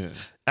Virginia. Yeah.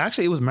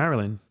 Actually, it was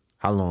Maryland.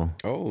 How long?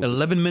 Oh.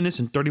 11 minutes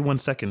and 31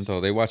 seconds. So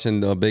they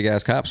watching big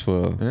ass cops for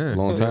a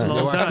long time. They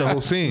watched the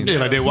whole scene. Yeah,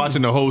 like they're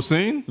watching the whole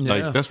scene. Yeah.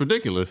 Like that's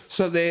ridiculous.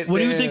 So What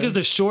do you think is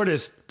the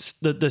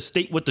shortest, the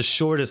state with the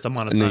shortest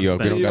amount of time New York,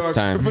 we spent? don't got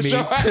time. For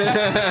sure.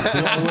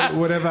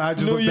 Whatever. I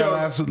just looked at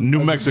last. New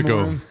this Mexico.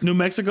 morning. New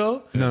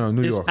Mexico? No,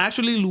 New It's York.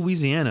 actually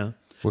Louisiana.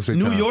 What's the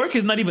New time? York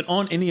is not even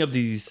on any of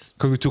these.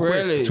 Because we're too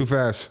Really? quick, too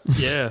fast.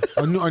 Yeah.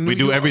 We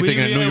do everything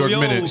in a New York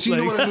minute. See, you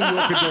know what a New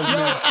Yorker does,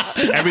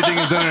 man? Everything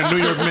is done in a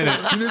New York minute.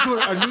 You know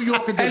what a New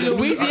Yorker does? And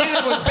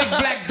Louisiana was big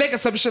black dick or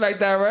some shit like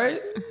that,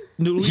 right?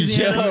 New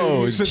Louisiana.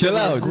 Yo, You said chill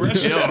that out.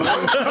 aggression. Yo,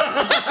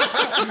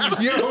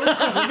 what's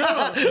going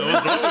on?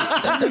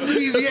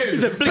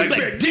 Louisiana. Like,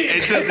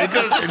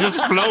 it just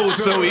flows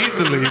so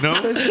easily, you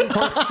know. If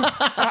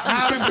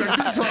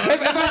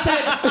I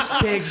said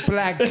big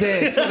black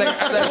dick, how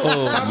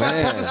am I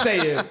supposed to say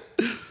it?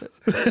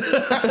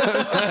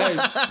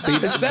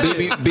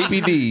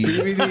 BBD.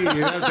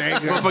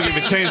 Motherfucker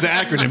even changed the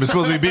acronym. It's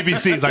supposed to be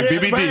BBC. It's like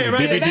BBD.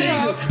 right.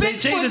 BBD. They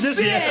changed it this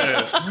year.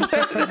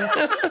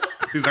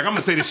 He's like, I'm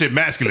gonna say this shit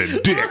masculine.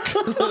 Dick.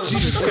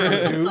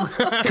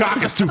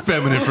 Cock is too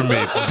feminine for me.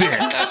 It's dick.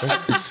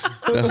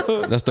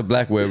 That's the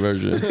Blackware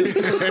version.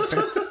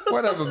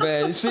 Whatever,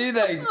 man. You see,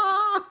 like,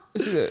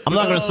 I'm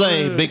not gonna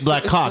say big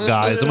black cock,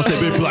 guys. I'm gonna say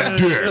big black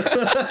dick.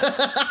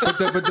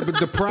 But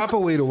the proper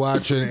way to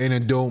watch an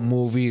adult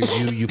movie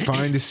is you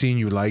find the scene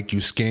you like,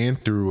 you scan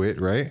through it,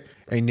 right?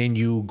 And then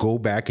you go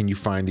back and you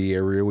find the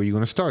area where you're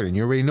going to start. And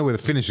you already know where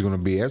the finish is going to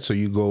be at. So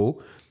you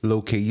go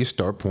locate your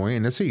start point,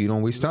 and that's it. You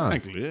don't waste time.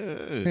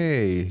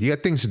 Hey, you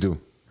got things to do.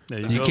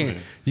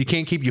 You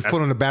can't keep your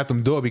foot on the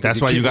bathroom door because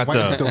That's why you got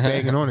the still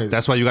banging on it.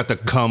 That's why you got the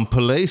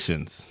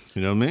compilations.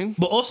 You know what I mean?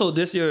 But also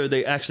this year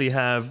they actually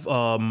have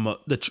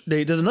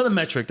there's another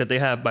metric that they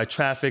have by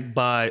traffic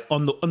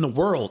on the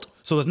world.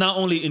 So it's not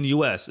only in the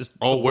U.S. It's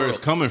Oh, the where world.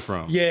 it's coming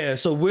from? Yeah.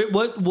 So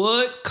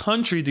what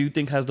country do you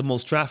think has the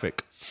most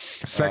traffic?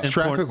 Sex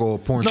traffic or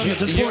porn? No, traffic?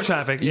 just porn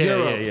traffic. Yeah,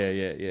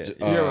 Europe.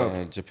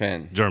 yeah.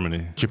 Japan.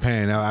 Germany.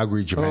 Japan. I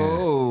agree. Japan.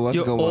 oh, that's a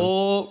You're good one.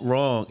 all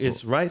wrong.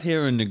 It's right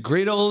here in the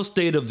great old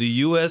state of the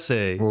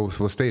USA.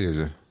 What state is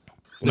it?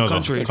 No,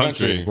 country.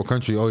 Country. What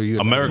country? Oh, you.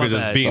 America My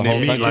just bad. beating The their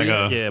whole meat like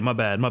country? a. Yeah, my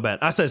bad.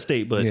 I said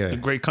state, but Yeah. the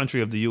great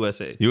country of the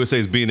USA. USA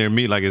is beating their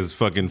meat like it's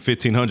fucking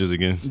 1500s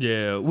again.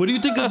 Yeah. What do you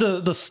think of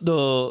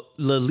the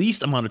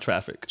least amount of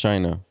traffic?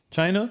 China.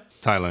 China?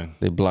 Thailand.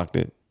 They blocked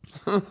it.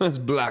 It's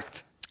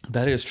blocked.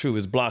 That is true.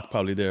 It's blocked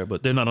probably there,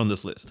 but they're not on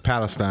this list.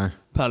 Palestine.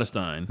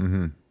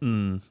 Palestine.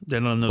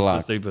 They're not on this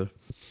Blocked. list either.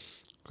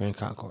 Grand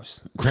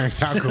Concourse. Grand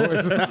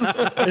Concourse.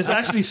 It's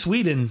actually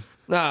Sweden.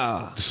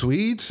 Nah, The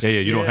Swedes. Yeah,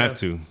 you don't Yeah. have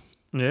to.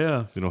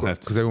 Yeah. You don't have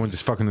to. Because everyone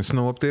just fucking the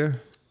snow up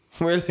there.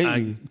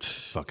 really?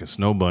 Fucking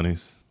snow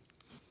bunnies.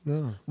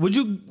 What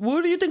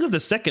do you think of the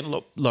second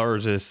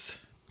largest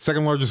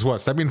Second largest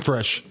what? That being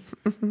fresh.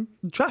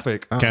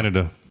 traffic?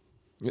 Canada.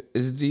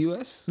 Is it the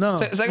U.S.? No.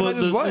 Second Well,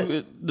 largest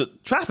what? The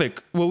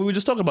traffic. Well, we were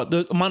just talking about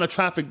the amount of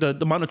traffic, the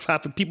amount of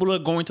traffic people are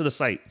going to the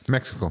site.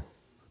 Mexico.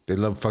 They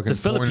love fucking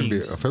The porn and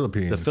beer. Philippines.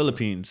 Philippines. The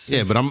Philippines.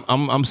 Yeah, but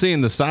I'm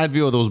seeing the side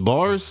view of those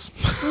bars.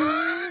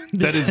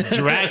 That is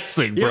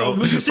drastic, bro.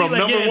 Yo, you see, From like,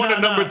 number yeah, one to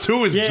number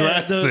two is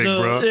drastic,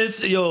 bro.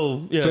 It's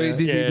yeah. So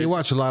they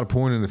watch a lot of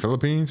porn in the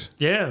Philippines.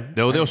 yeah.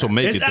 They also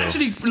make It's it though.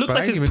 actually looks But I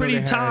like didn't it's even know pretty they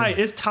had- tied.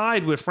 It's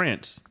tied with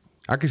France.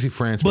 I can see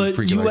France being But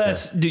freaky like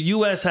US, that. the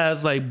US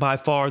has like by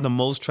far the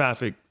most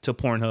traffic to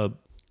Pornhub,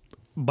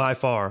 by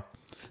far.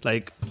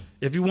 Like,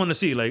 if you want to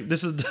see, like,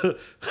 this is the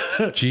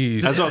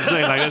Jeez. That's what I'm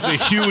saying. Like that's a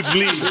huge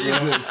lead.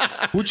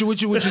 Bro. which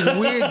is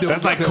weird though.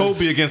 That's like because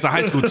Kobe against a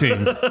high school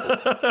team.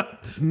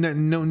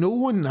 No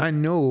one I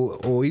know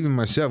or even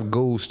myself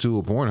goes to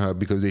a Pornhub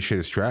because they shit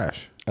is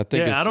trash. I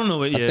think. Yeah, it's, I don't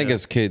know it I think yet.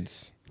 it's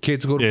kids.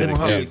 Kids go to Yeah, the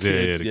Pornhub. kids.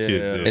 Yeah, the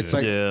kids.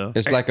 Yeah.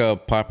 It's like a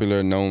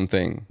popular known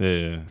thing.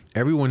 Yeah.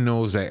 Everyone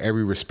knows that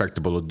every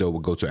respectable adult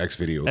would go to X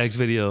videos. X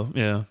video,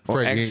 yeah.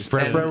 For X for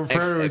and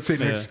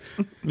XX.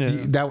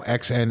 that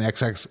X and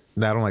XX.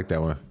 I don't like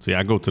that one. See,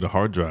 I go to the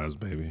hard drives,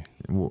 baby.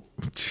 Well,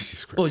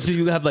 Jesus Christ. Oh, so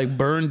you have like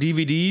burned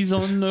DVDs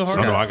on the hard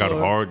No, drive? I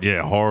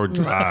got hard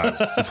drive.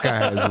 This guy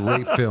has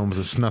rape films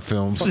and snuff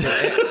films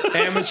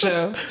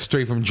Amateur.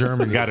 straight from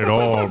Germany. Got it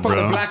all, From the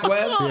bro. black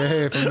web.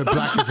 Yeah, from the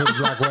blackest of the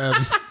black web.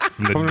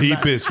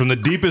 From the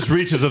deepest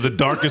reaches of the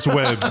darkest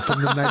webs.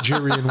 From the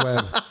Nigerian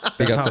web. You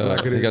That's got how black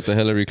it the is. you got the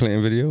Hillary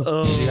Clinton video.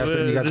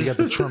 You got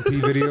the Trump P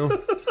video.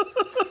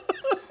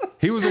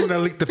 He was the one that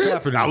leaked the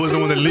flapping. I was the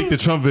one that leaked the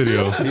Trump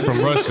video from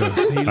Russia.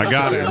 I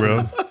got it,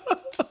 bro.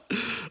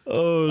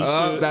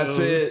 Oh, that's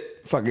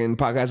it. Fucking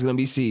podcast gonna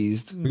be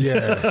seized.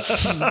 Yeah.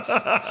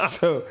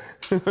 So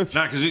Nah,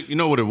 because you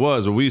know what it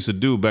was? What we used to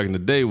do back in the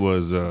day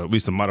was we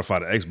used to modify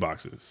the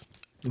Xboxes.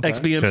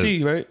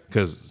 XBMC, right?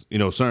 Because,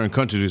 certain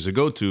countries we used to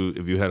go to,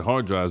 if you had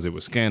hard drives, they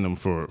would scan them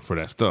for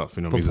that stuff.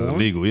 Because it's porn?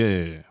 illegal.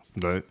 Yeah.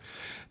 But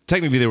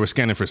technically, they were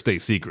scanning for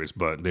state secrets,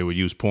 but they would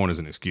use porn as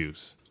an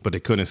excuse. But they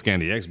couldn't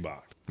scan the Xbox.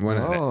 Why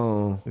not?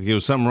 oh. There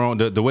was something wrong.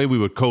 The way we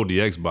would code the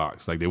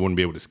Xbox, like they wouldn't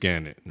be able to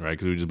scan it, right?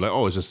 Because we would just be like,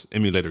 oh, it's just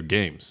emulator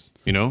games,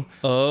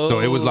 Oh. So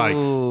it was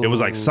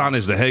like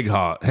Sonic the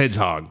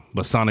Hedgehog,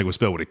 but Sonic was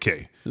spelled with a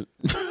K.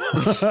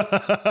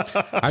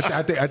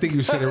 I think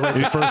you said it right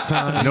the first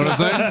time. You know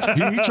what I'm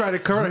saying? He tried to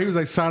correct. He was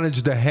like Sonic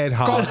the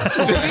Hedgehog.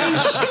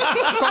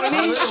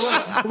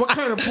 What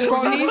kind of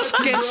porn?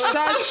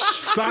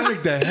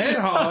 Sonic the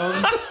Hedgehog?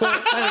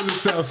 That doesn't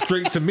sound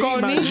straight to me,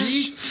 my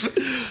G.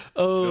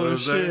 Oh,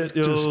 shit.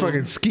 Yo. Just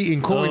fucking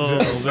skeeting coins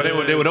out.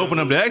 But they would open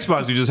up the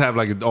Xbox. You just have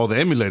like all the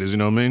emulators. You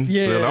know what I mean?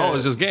 Yeah. They're like, oh,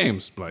 it's just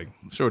games. Like,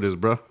 sure it is,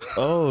 bro.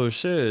 Oh,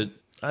 shit.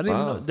 I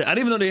didn't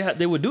even know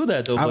they would do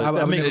that, though. But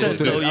that makes sense,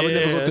 though. I would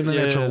never go through the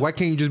Yeah. natural. Why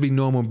can't you just be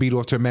normal and beat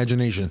off to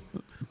imagination?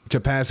 To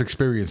past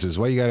experiences?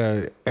 Why you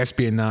gotta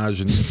espionage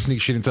and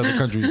sneak shit into other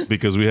countries?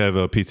 Because we have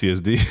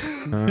PTSD,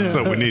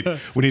 so we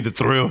need the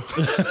thrill.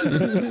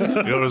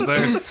 You know what I'm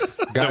saying?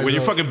 Guys When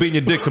you're are- fucking beating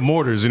your dick to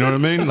mortars, you know what I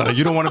mean? Like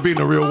you don't want to be in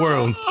the real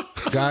world.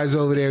 Guys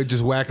over there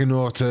just whacking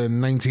off to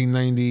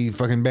 1990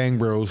 fucking Bang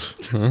Bros.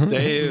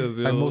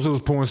 Damn, Like most of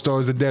those porn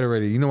stars are dead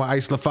already. You know what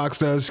Isla Fox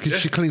does?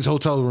 She cleans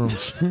hotel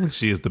rooms.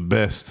 She is the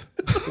best.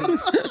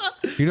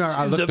 You know,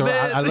 I looked the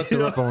best. I looked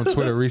her up on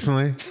Twitter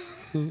recently,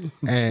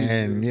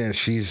 and yeah,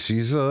 she's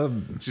She's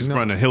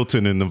running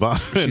Hilton in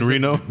Nevada and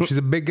Reno. She's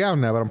a big gal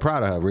now, but I'm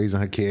proud of her raising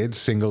her kids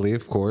singly,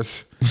 of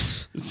course.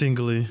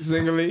 Singly.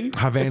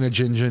 Havana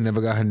Ginger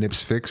never got her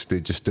nips fixed. They're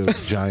just the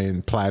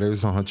giant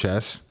platters on her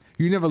chest.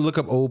 You never look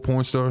up old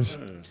porn stars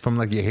from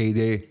like your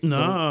heyday?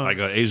 No. Like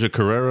Asia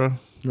Carrera.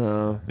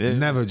 No. Yeah.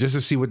 Never, just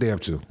to see what they're up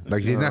to.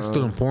 Like they're not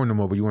still in porn no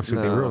more, but you want to see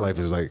what their real life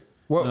is like.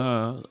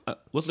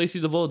 What's Lacey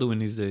Duvall doing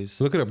these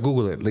days? Look it up,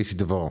 Google it, Lacey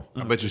Duvall.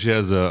 I bet you she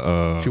has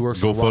a She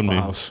works at Waffle GoFundMe.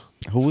 House.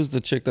 Who was the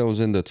chick that was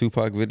in the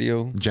Tupac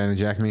video? Janet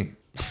Jack me.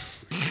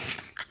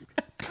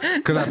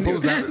 Because I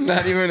posed that.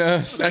 Not even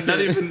us. Not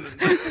even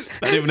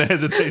a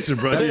hesitation,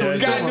 bro.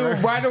 This guy knew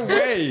right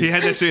away. He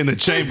had that shit in the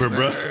chamber,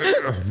 bro.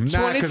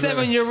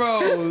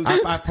 27-year-old.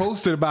 I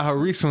posted about her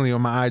recently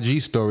on my IG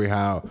story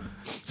how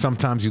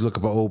sometimes you look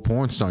up an old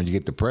porn star and you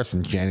get depressed,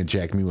 and Janet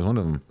Jack me was one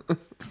of them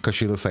because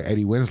she looks like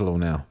Eddie Winslow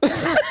now.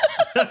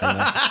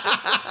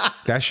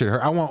 That shit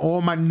hurt. I want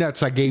all my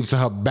nuts I gave to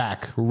her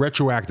back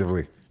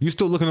retroactively. You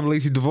still looking up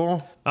Lacey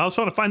Duvall? I was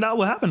trying to find out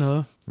what happened to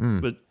her.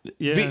 But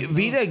yeah.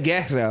 Vita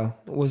Guerra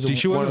was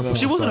She one wasn't of a them.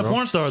 She wasn't a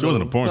porn star, She though.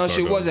 wasn't a porn No, star.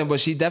 she though. wasn't, but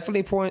she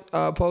definitely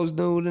posed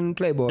nude in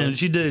Playboy. And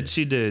she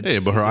did. Yeah,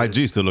 but her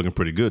IG still looking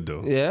pretty good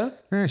though. Yeah?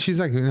 Man, she's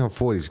like in her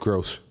 40s.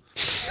 Gross.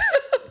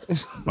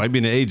 Might be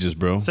in the ages,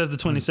 bro. Says the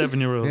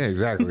 27-year-old. Yeah,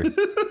 exactly.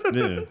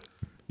 Yeah.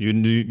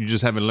 You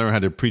just haven't learned how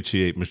to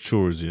appreciate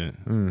matures yet.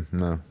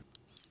 No.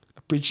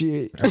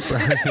 Appreciate.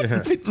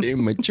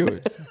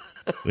 Immature.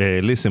 Hey,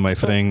 listen, my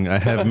friend. I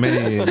have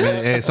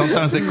many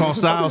sometimes it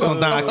comes out,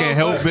 sometimes I can't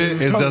help it.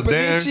 It's just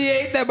there.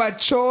 Appreciate that my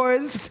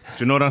chores.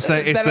 You know what I'm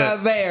saying? that are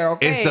there,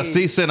 okay? It's the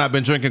season. I've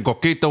been drinking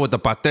coquito with the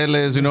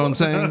pateles. You know what I'm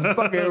saying?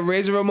 Fucking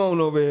Razor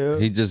Ramon over here.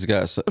 He just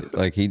got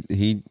like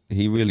he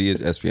really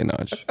is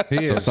espionage.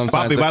 He So is.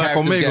 sometimes Papi, the baila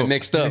characters conmigo. get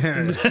mixed up. He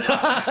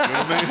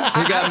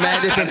got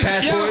mad different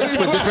passports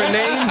with different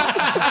names.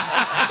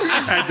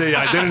 The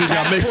identities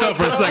got mixed up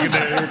for a second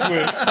there. Real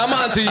quick. I'm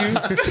on to you.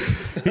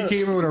 He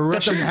came in with a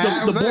Russian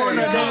hat. The born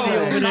identity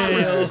over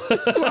there, yo.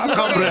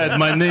 Comrade,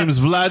 my name's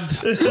Vlad.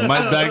 My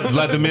bag,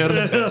 Vladimir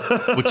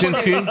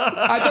Wachinski.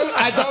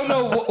 I don't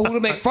know who to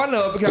make fun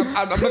of because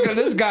I'm looking at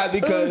this guy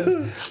because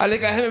I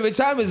look at him every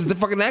time it's the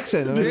fucking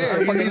accent. I Yeah,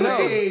 fucking he's know. like,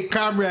 hey,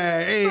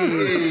 comrade,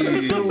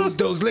 hey,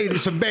 those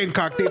ladies from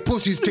Bangkok, their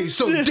pussies taste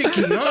so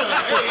dicky, huh?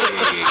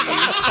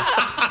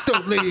 Hey,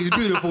 those ladies,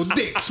 beautiful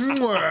dicks.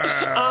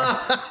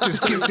 Mwah.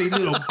 Just kiss their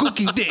little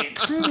gookie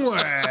dicks.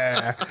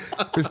 Mwah.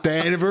 It's the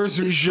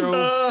anniversary show.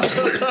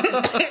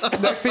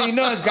 Next thing you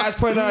know, this guy's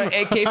putting on an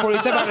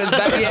AK-47 on his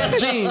baggy ass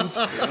jeans.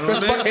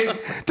 Just fucking.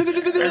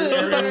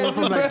 went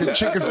from like the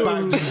chicken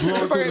spot just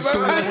blowing through the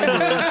studio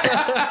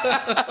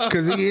windows.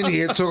 Because he in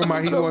here talking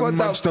about he wasn't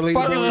much to lady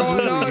What the fuck is boys.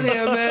 going on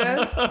here,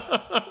 man?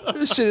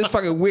 This shit is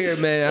fucking weird,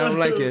 man. I don't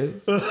like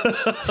it.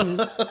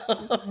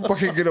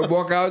 Fucking gonna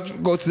walk out,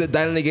 go to the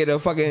diner and get a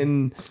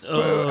fucking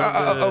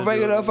a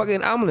regular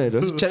fucking omelet,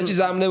 a cheddar cheese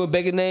omelet with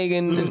bacon, egg,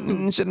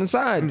 and shit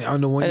inside. On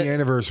the 1 year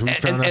anniversary, we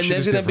found out and shit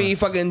there's is gonna be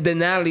different. fucking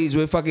Denali's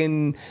with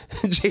fucking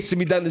chasing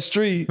me down the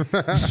street.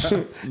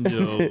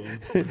 Yo.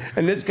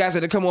 And this guy's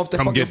gonna come off the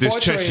Come fucking get this 4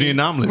 train. Chechen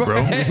omelet,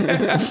 bro.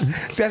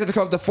 This guy's gonna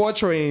come off the 4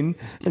 train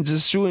and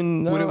just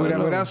shooting.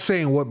 Without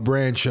saying what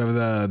branch of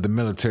the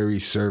military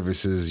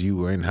services you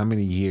were in, how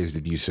many years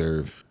did you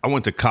serve? I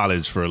went to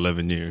college for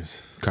 11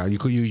 years. So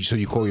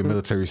you call your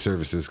military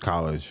services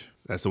college?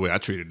 That's the way I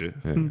treated it.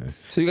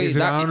 So you got Is it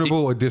your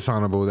honorable or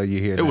dishonorable that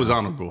you're here? It was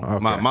honorable. Okay.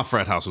 My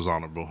frat house was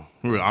honorable.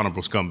 We were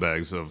honorable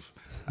scumbags of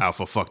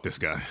Alpha. Fuck this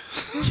guy.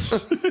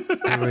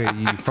 Wait,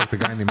 you fucked a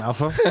guy named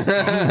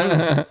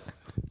Alpha?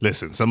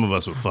 Listen, some of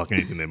us would fuck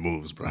anything that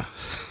moves, bro.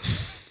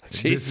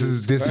 This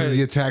is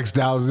your tax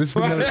dollars. This is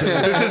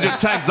military. This is your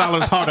tax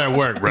dollars hard at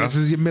work, bro. This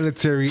is your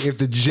military. If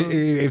the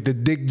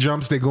dick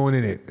jumps, they're going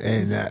in it,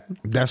 and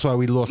that's why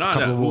we lost a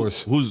couple of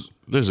wars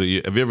Have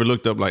you ever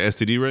looked up like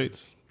STD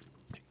rates?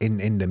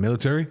 in the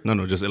military.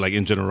 No, just like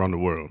in general around the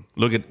world.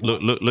 Look at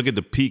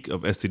the peak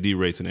of STD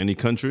rates in any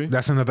country.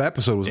 That's another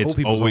episode. It was old It's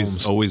people's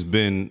homes. always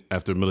been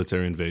after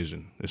military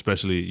invasion,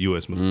 especially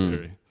U.S.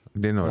 military.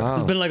 Didn't know that.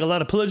 It's been like a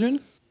lot of pillaging.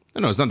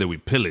 No, it's not that we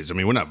pillage. I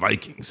mean, we're not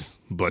Vikings,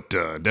 but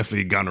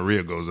definitely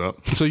gonorrhea goes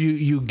up. So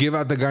you give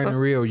out the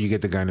gonorrhea or you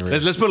get the gonorrhea?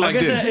 Let's put it like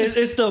I guess this.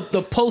 it's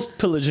the post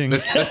pillaging.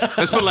 Let's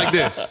put it like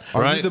this.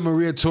 Are right? you the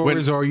Maria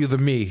Torres or are you the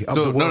me of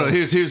the world? No.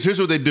 Here's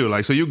what they do.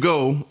 Like, so you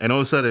go, and all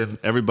of a sudden,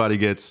 everybody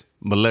gets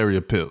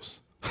malaria pills.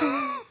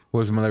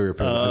 What's malaria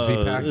pill? A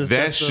Z-Pack? it's-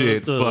 That That's the-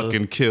 shit the-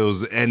 fucking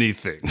kills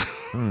anything.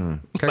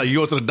 Like, you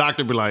go to the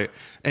doctor, be like,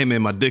 "Hey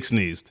man, my dick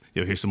sneezed.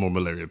 Yo, here's some more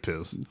malaria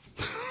pills."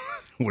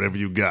 Whatever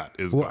you got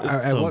is. Well,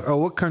 at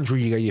what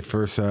country you got your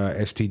first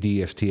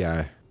STD,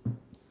 STI?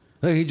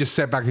 Look, he just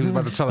sat back. He was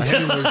about to tell a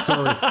Hemingway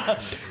story.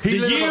 The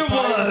year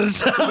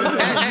was.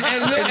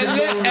 and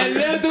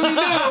little do we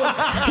know,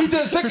 he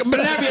just took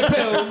malaria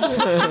pills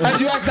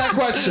as you asked that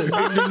question. In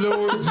the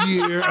Lord's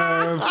year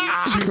of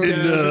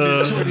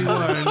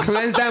 2021.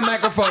 Cleanse that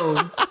microphone.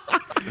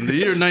 In the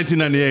year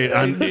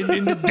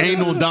 1998,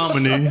 anal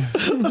domini.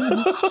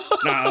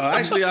 Nah,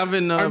 actually, I've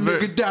been. Under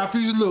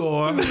Gaddafi's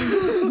law,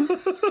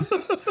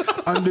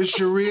 under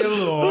Sharia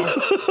law,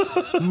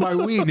 my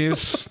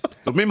weenus.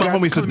 Me and my got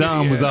homie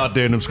Saddam was chlamydia. out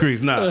there in them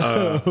streets.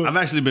 Nah, I've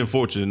actually been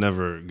fortunate.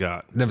 Never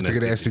got. Never an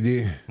took an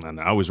STD,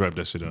 Nah, I always wrap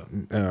that shit up,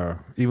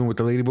 even with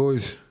the lady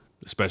boys.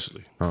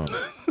 especially. Oh.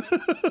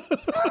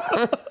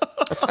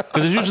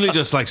 Because it's usually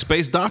just like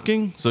space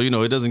docking, so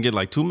it doesn't get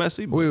like too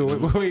messy. Wait.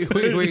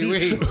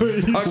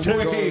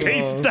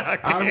 Space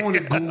docking. I don't want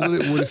to Google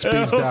it with a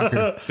space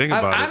docking. Think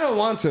about it. I don't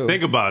want to.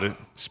 Think about it.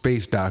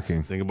 Space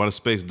docking. Think about a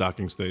space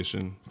docking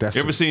station. That's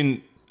You ever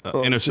seen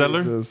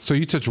Interstellar? Jesus. So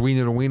you touch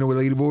wiener to wiener with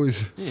lady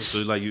boys? So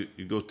like you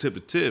go tip to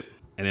tip,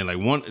 and then like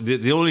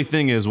the only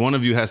thing is one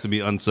of you has to be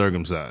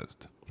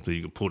uncircumcised, so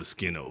you can pull the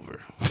skin over.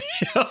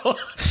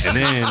 and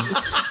then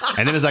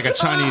it's like a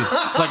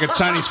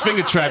Chinese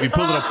finger trap. You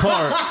pull it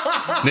apart,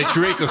 and it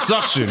creates a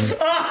suction.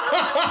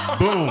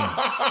 Boom.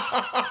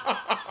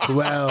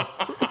 Well,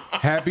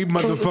 happy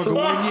motherfucker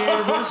 1 year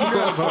anniversary.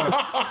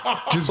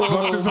 Just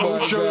fucked this whole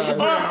show to the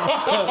ground.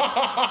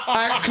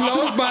 I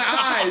closed my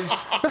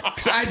eyes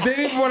because I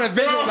didn't want to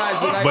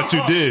visualize it. But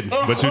you did.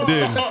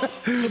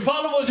 The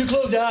problem was you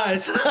closed your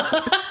eyes.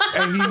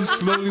 And he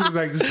slowly was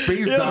like, the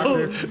space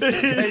doctor.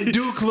 And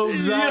dude closed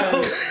his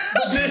eyes.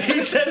 Then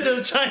he said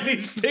the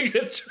Chinese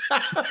finger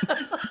trap.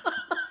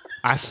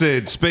 I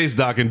said space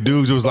docking.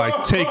 Dudes was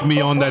like, take me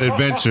on that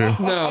adventure.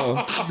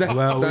 No.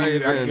 Well, Not we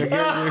even.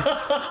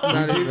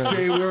 did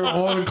say we're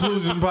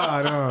all-inclusive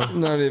pod, huh?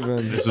 Not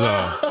even.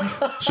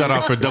 Shout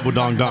out for Double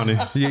Dong Donnie.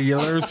 Yeah, you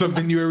learn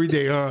something new every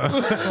day, huh?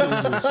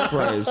 Jesus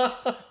Christ.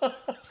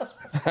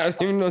 I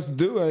don't even know what to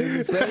do. I didn't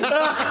even say.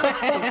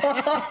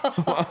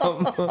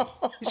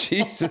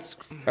 Jesus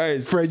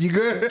Christ. Fred, you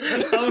good?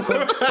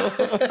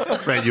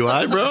 Fred, you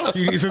alright, bro?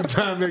 You need some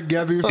time to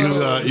gather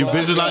yourself. You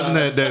visualizing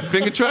that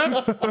finger trap?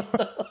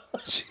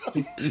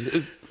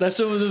 That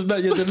shit was just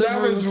bad. Your That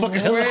delivery was was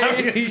fucking way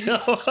hilarious. yo.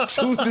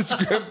 too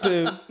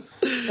descriptive.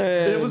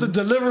 It was a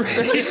delivery.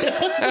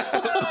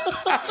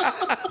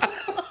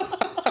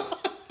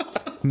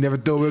 Never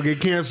thought we'll get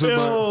canceled,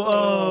 but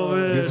Oh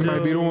man. this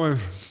might be the one.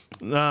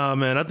 Nah,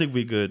 man. I think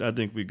we good.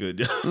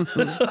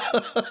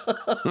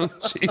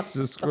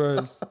 Jesus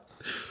Christ.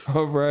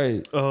 All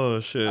right. Oh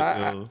shit.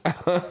 yo.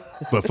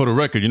 But for the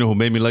record, you know who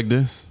made me like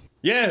this?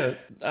 Yeah,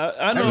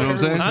 I know. You know what I'm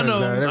saying? I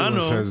know. Everyone I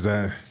know. says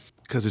that.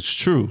 Because it's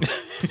true.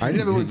 I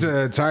never went to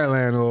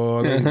Thailand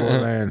or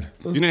Ladyboy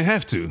You didn't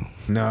have to.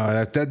 No,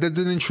 that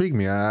didn't intrigue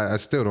me. I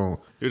still don't.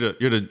 You're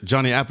the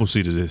Johnny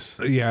Appleseed of this.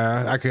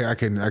 Yeah, I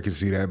can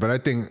see that. But I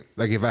think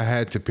like if I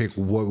had to pick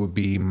what would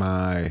be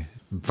my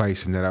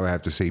vice, and that I would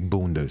have to say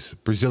bundas,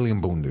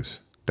 Brazilian bundas.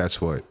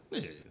 That's what.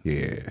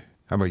 Yeah.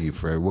 How about you,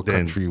 Fred? What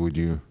country would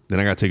you? Then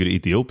I gotta take you to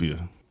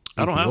Ethiopia.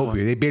 I don't have one.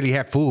 Ethiopia. They barely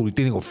have food. You think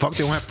they gonna fuck?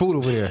 They don't have food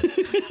over there.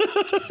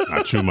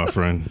 Not true, my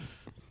friend.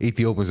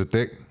 Ethiopians are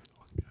thick.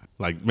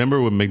 Like, remember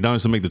when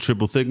McDonald's used to make the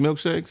triple thick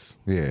milkshakes?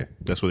 Yeah.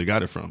 That's where they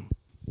got it from.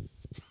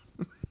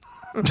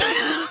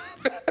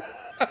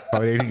 Oh,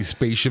 they need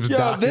spaceships. Yo,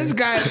 docking this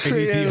guy's in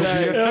creating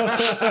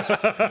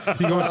Ethiopia.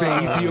 You gonna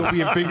say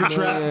Ethiopian finger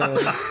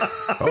trap?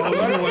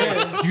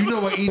 Oh, you know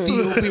what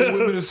Ethiopian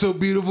women are so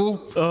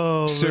beautiful?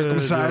 Oh,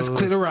 Circumcised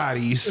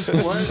clitorides.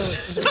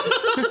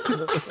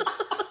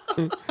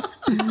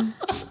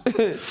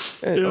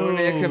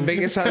 Only I can make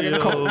it sound like a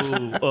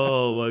cult.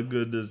 Oh my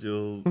goodness,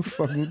 yo.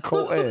 Fucking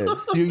cult Ed.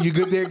 You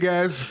good there,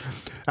 guys?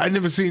 I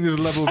never seen this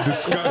level of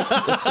disgust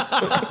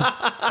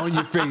on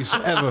your face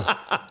ever.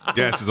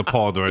 Gas is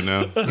appalled right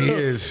now. He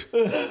is.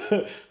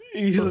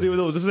 He doesn't even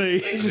know what to say.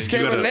 Just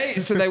can't relate.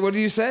 So like, what do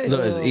you say?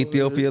 Look, is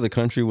Ethiopia the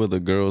country where the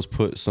girls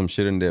put some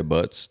shit in their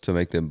butts to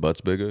make their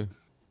butts bigger?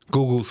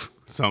 Googles.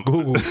 Some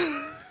Googles.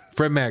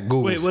 Fred Mac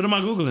Googles. Wait, what am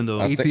I Googling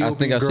though? I think I've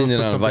girls seen it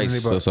put on something in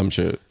Vice their or butt. some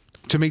shit.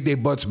 To make their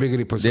butts bigger,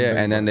 they put something Yeah, in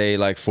and their then they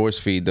like force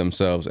feed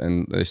themselves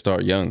and they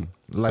start young.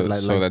 butt.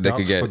 like so that they ducks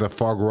could get for the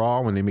foie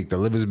gras when they make the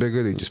livers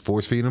bigger, they just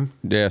force feed them.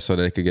 yeah, so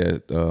they could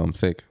get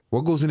thick.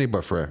 What goes in their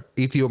butt, Fred?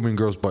 Ethiopian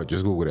girl's butt.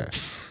 Just Google that.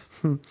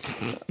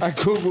 I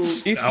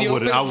googled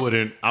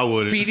Ethiopians I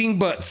wouldn't. feeding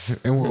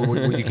butts. And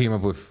what you came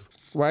up with?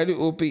 Why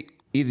do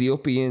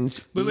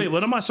Ethiopians Wait,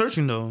 what am I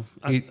searching though?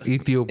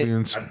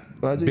 Ethiopians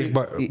why do big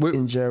butt. eat What-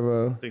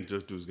 injera? I think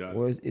Just Dude's got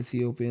What it. is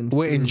Ethiopian?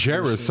 Well,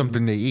 injera is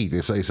something they eat.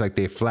 It's like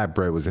their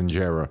flatbread was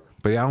injera.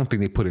 But I don't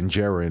think they put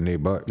injera in their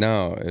butt.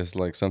 No, it's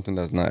like something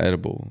that's not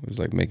edible. It's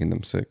like making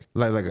them sick.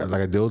 Like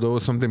a dildo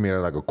or something made out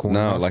of like a corn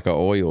No, husk. like an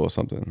oil or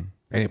something.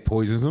 And it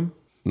poisons them?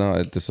 No,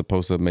 it's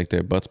supposed to make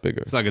their butts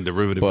bigger. It's like a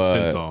derivative But-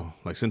 of synthol.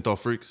 Like synthol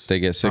freaks. They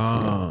get sick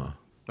from it.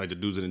 Like the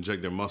dudes that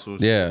inject their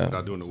muscles. Yeah.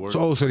 Without doing the work.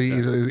 So it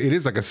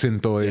is like a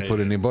synthol they put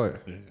in their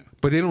butt. Yeah.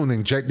 But they don't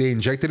inject. They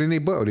inject it in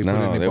their butt, or they put it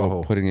No, in they their were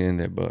butthole. putting it in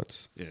their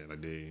butts Yeah,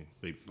 like they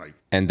like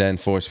and then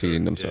force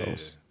feeding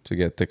themselves to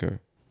get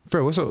thicker.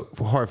 Fred, what's so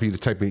hard for you to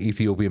type in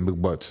Ethiopian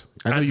big butts?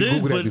 I know you did,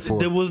 Googled that but before.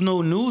 there was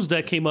no news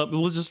that came up. It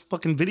was just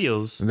fucking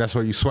videos. And that's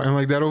why you sweating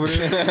like that over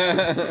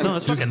there? No,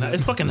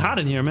 it's fucking hot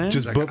in here, man.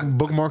 Just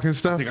bookmarking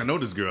stuff? I think I know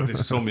this girl. I think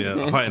she told me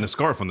a hat and a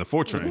scarf on the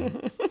 4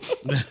 train.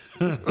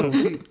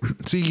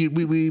 See,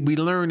 we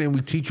learn and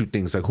we teach you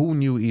things. Like, who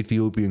knew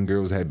Ethiopian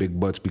girls had big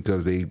butts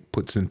because they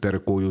put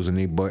synthetic oils in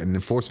their butt and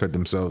then force fed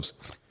themselves?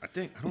 I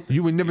don't think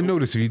You would never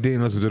notice if you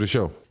didn't listen to the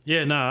show.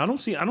 Yeah, nah, I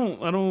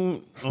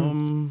don't.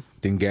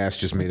 Then Gas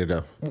just made it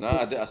up.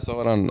 Nah, I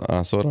saw it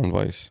on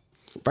Vice.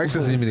 Vice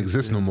doesn't even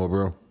exist no more,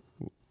 bro.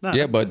 Nah.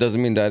 Yeah, but it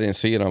doesn't mean that I didn't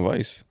see it on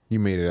Vice. You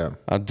made it up.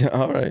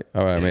 All right,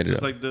 I made it It's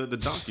up. like the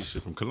donkey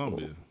shit from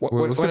Colombia.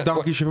 What's the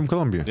donkey shit from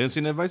Colombia? You didn't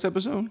see that Vice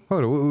episode?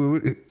 Hold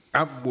on.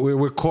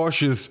 We're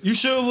cautious. You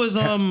sure it was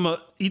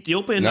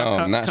Ethiopian? No, not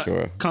I'm not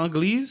sure.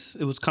 Congolese.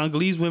 It was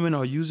Congolese women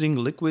are using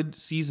liquid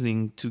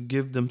seasoning to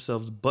give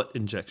themselves butt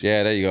injections.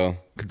 Yeah, there you go.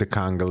 The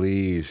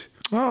Congolese.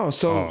 Oh,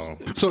 so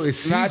So it's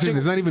seasoned.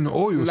 It's not even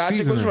oil. Logic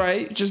Seasoning. was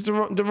right. Just the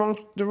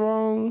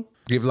wrong.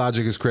 Give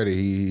Logic his credit.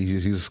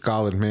 He's a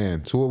scholar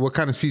man. So what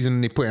kind of seasoning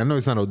they put? I know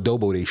it's not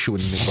adobo they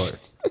shooting in their butt.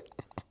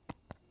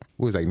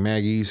 What was it, like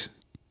Maggie's?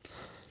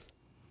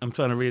 I'm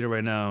trying to read it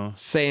right now.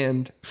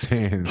 Sand.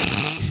 Sand.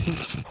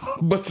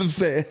 Butts of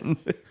sand.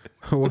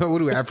 what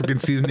do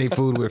Africans season their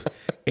food with?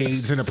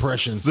 AIDS and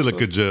oppression.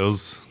 Silica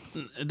gels.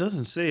 It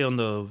doesn't say on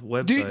the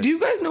website. Do you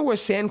guys know where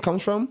sand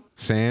comes from?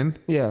 Sand?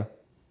 Yeah.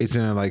 It's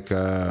in like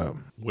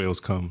Whales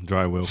come.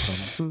 Dry whale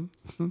come.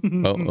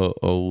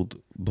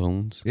 Old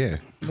bones. yeah.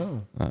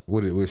 No.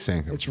 What is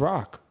sand? It's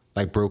rock.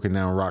 Like broken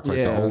down rock, like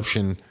the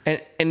ocean.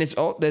 And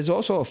there's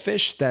also a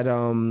fish that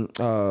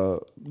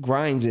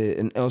grinds it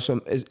and also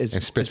is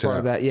And spits part it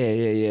of out. that.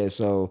 Yeah.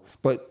 So,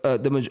 but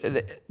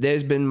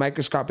there's been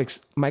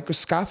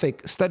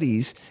microscopic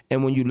studies,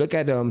 and when you look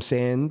at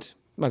sand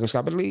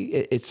microscopically,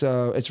 it's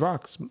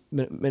rocks,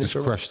 Just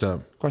miniature crushed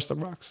up. crushed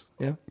up rocks.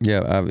 Yeah.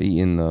 Yeah, I've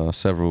eaten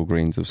several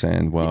grains of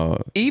sand while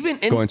Even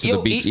going to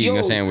the beach eating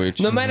a sandwich.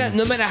 No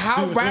matter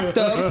how wrapped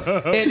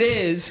up it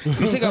is,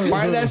 you take a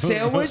bite of that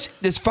sandwich,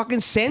 there's fucking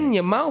sand in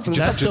your mouth. And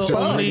That's Just the a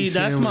only.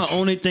 fucking That's my sandwich.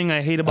 only thing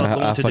I hate about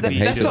going I to the fucking beach.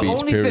 hate that's the the beach,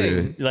 only period.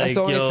 thing. That's Like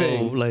the only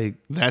thing. like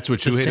That's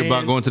what you The hate about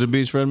sand. going to the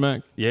beach, Fred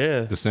Mac?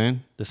 yeah, The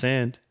sand? the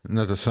sand.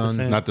 Not the sun.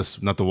 sand.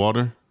 Not the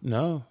water?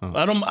 No,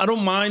 I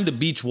don't mind the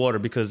beach water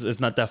because it's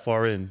not that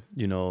far in.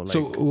 You know, like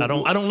So, I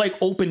don't like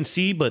open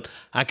sea, but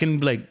I can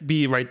like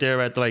be right there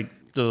at like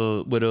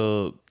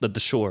the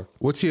shore.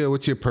 What's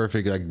your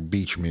perfect like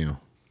beach meal?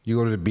 You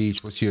go to the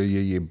beach. What's your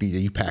beach that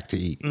you pack to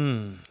eat?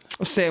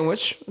 A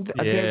sandwich. I think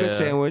a good Yeah.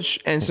 sandwich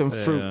and some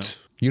fruit.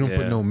 You don't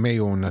put Yeah. no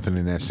mayo or nothing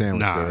in that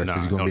sandwich, Nah, because nah,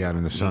 you're gonna be no, out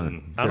in the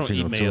sun. I don't Definitely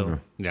eat no mayo.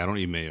 tuna. Yeah, I don't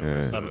eat mayo.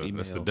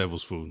 That's the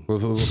devil's food.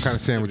 What kind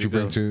of sandwich you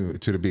bring to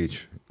the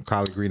beach?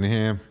 Collard green and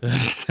ham.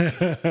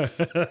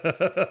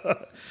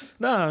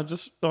 Nah,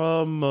 just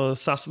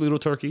Sausalito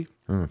turkey.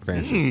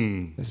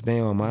 Fancy. There's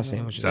mayo on my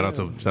sandwich. Shout out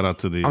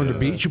to the On the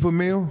beach, you put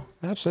mayo?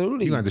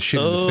 Absolutely. You got the shit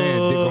in the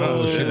sand. Dig a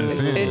hole and shit in the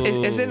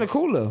sand. It's in the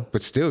cooler.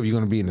 But still, you're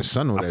going to be in the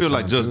sun all that I feel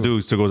like time, just too.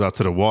 dudes to goes out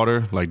to the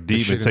water, like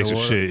deep, shit and in takes the a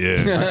water? shit.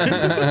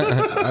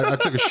 Yeah. I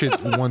took a shit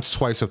once,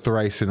 twice, or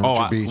thrice in Oh,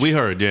 Orchard Beach. we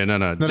heard. Yeah, no.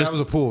 No, that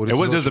was a pool. It This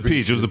wasn't is just the Orchard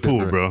beach. It was the Beach.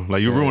 pool, It's bro.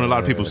 Like you ruined a lot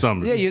of people's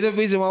summer. Yeah, you're the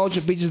reason why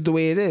Orchard Beach is the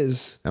way it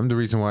is. I'm the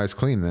reason why it's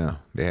clean now.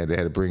 They had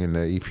to bring in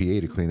the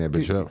EPA to clean that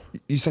bitch up.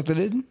 You sucked it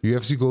in? You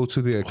ever go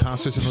to the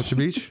concerts in Orchard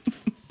Beach?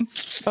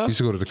 You used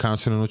to go to the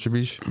concert in Orchard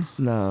Beach?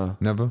 No.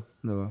 Never?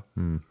 No.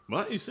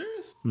 What? You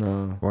serious?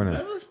 No. Why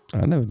not?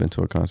 I've never been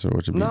to a concert at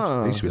Orchard Beach. No.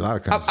 There used to be a lot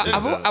of concerts.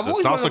 I've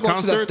always salsa wanted to go to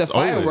concerts? the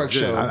fireworks Oh,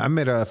 yeah. show. I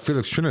met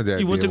Felix Trinidad.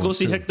 You went to there go once,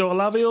 see too. Hector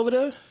Olave over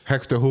there?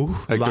 Hector who?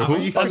 Hector who?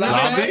 Olave?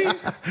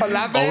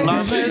 Olave? You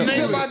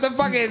talking about the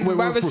fucking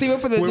wide receiver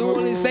for the New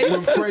Orleans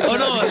Saints? Oh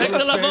no, Hector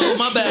Lavoe,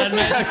 my bad,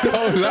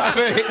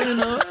 man. You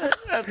know,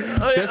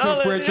 That's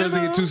when Fred tries to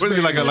get too What is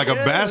he, like a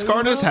Basque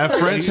artist? Half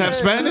French, half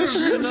Spanish?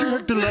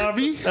 Hector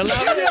Olave? you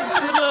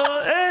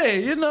know,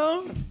 hey, you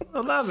know,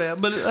 Olave,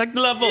 but Hector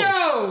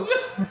Lavoe.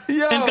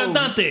 Yo! And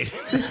Cantante.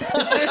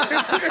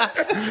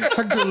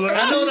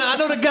 I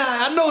know the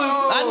guy.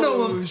 I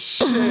know him.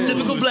 Shit.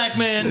 Typical black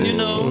man, you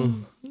know.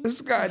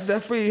 This guy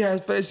definitely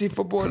has fantasy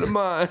football in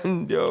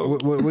mind, yo.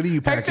 What are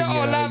you packing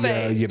Hector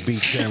Olave. your beef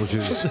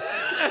sandwiches?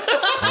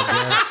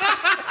 Okay.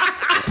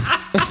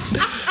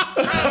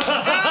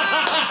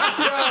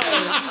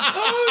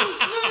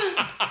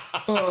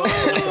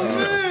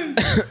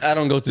 I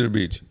don't go to the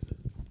beach.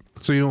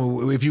 So you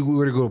know, if you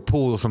were to go to a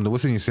pool or something,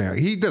 what's in your sandwich?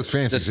 He does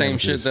fancy The same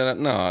shit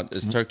sandwiches. that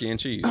it's turkey and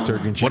cheese.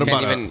 Turkey and cheese. What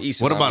about even eat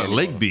what about salami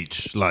Lake anymore.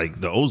 Beach,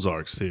 like the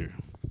Ozarks here?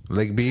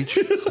 Lake Beach?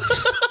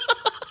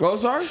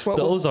 Ozarks? The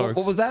Ozarks.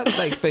 What was that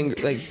like thing?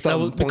 Like That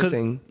was thumb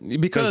pointing?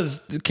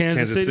 because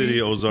Kansas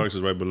City, Ozarks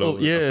is right below. Oh,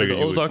 yeah, I figured the you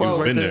would- Ozarks you've is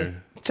right been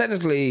there.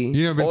 Technically,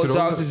 You never been to the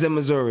Ozarks Ozarks? is in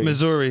Missouri.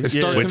 Missouri. It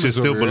Yeah. starts Which is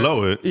still Missouri, right?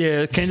 below it.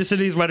 Yeah, Kansas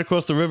City is right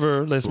across the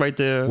river. That's right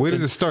there. Where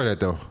does it start at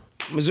though?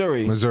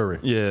 Missouri. Missouri.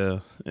 Yeah.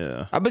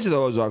 I've been to the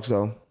Ozarks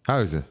though. How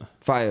is it?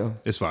 Fire.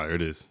 It's fire.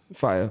 It is.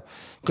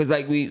 Cause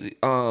like we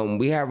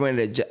have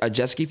rented a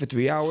jet ski for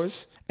 3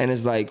 hours and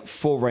it's like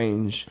full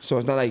range. So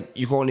it's not like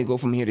you can only go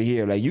from here to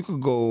here. Like you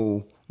could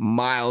go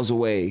miles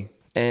away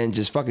and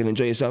just fucking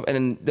enjoy yourself. And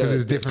then Because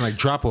it's different, like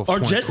drop off. Are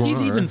jet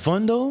skis even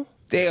fun though?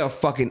 they are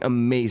fucking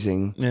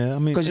amazing. Yeah, I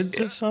mean, 'Cause it's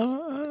just.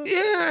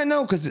 Yeah, I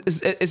know, cause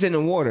it's in the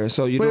water,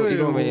 so you don't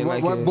really why,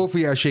 like why it. both of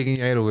y'all shaking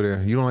your head over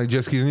there? You don't like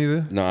jet skis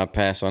neither? No, I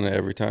pass on it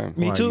every time.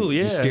 Me Why? too.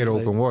 Yeah. You're scared of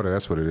like- open water.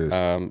 That's what it is.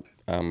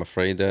 I'm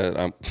afraid that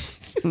I'm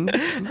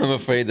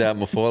afraid that I'm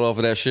gonna fall off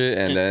of that shit,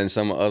 and then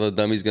some other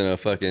dummy's gonna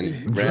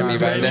fucking ram me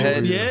right in the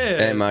head. Yeah,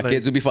 and my like-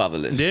 kids will be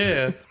fatherless.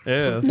 Yeah.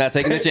 Not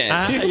taking a chance.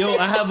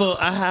 I have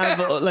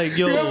a like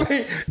yo.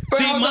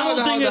 See, my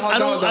whole thing is I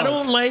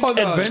don't like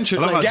adventure.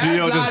 I love Like, how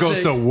Gio just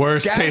goes to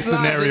worst case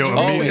scenario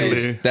immediately.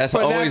 Always. That's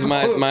always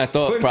my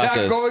thought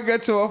process. Not going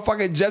into a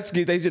fucking jet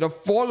ski, they should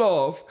fall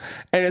off,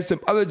 and there's some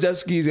other jet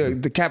skis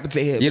that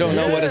decapitate him. You don't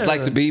know what it's Yeah.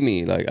 like to be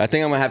me. Like I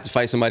think I'm gonna have to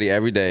fight somebody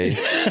every day.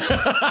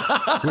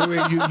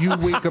 wait, you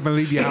wake up and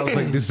leave your house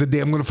like this is the day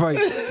I'm gonna fight.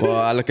 Well,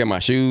 I look at my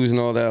shoes and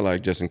all that,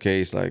 like just in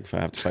case, like if I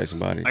have to fight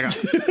somebody.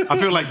 I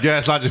feel like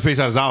Gas Logic pays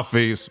out his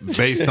outfits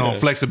based on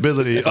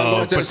flexibility If I'm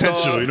going of to the potential.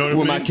 store You know what I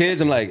with mean? my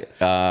kids, I'm like,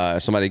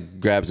 if somebody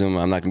grabs them,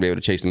 I'm not gonna be able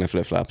to chase them in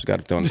flip flops. Got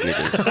to throw in the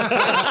sneakers.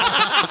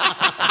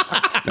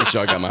 Make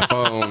sure I got my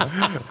phone.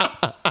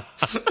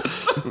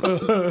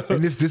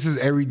 And this is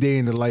every day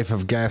in the life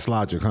of Gas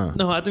Logic, huh?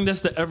 No, I think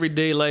that's the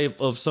everyday life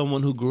of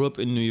someone who grew up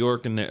in New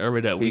York in the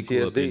area that we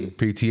grew up in.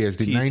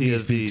 PTSD,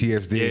 90s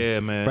PTSD. Yeah,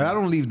 man. But I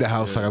don't leave the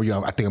house like,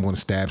 yo, I think I'm gonna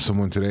stab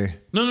someone today.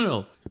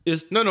 No.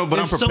 It's No, but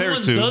if I'm prepared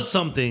someone to. does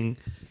something,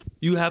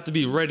 you have to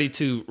be ready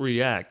to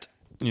react.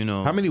 You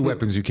know. How many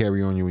weapons you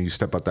carry on you when you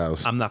step out the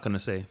house? I'm not gonna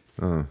say.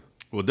 Well,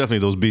 definitely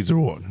those beats are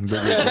one.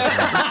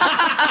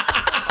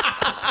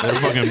 They're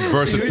fucking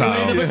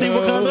versatile. Never seen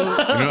Wakanda?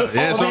 You know, yeah,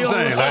 that's what I'm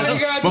saying.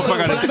 Like,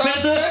 motherfucker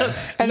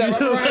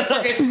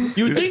got his,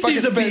 You think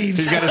these are beads?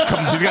 he's got his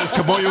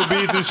Kamoyo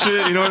beads and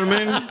shit. You know what I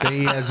mean? Then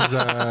he has his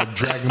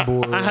Dragon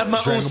Ball. I have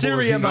my Dragon own Ball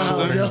Siri Z at my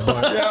house, sword, yo.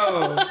 but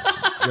Yo,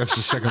 that's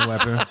the second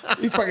weapon.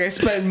 you fucking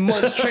spend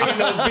months training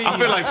those bees. I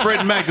feel like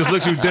Fred Mack just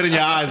looks you dead in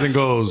your eyes and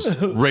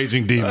goes,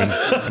 "Raging demon."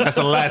 That's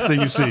the last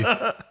thing you see.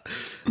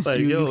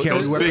 Like, You yo, carry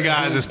Those weapons. big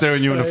eyes are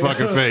staring you in the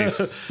fucking face.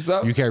 What's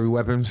up? You carry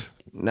weapons?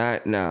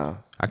 No.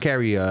 I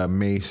carry a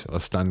mace, a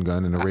stun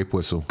gun, and a rape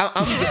whistle.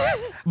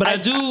 but I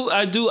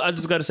do. I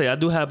just gotta say, I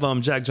do have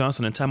Jack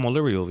Johnson and Tam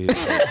O'Leary over here.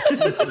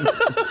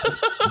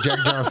 Jack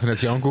Johnson,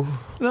 that's your uncle?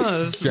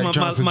 No, it's Jack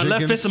Johnson my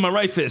left Jenkins? fist and my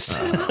right fist.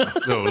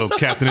 Little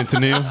Captain and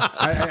Tennille.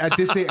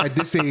 At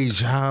this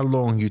age, how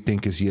long you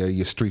think is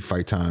your street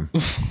fight time?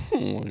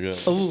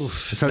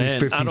 Oof, It's not man,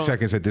 just 15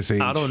 seconds at this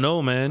age. I don't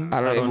know, man.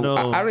 I don't know.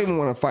 I don't even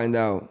want to find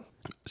out.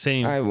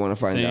 Same. I want to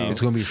find Same. out.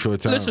 It's gonna be a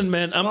short time. Listen,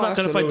 man, I'm not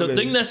gonna fight. The absolutely.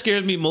 thing that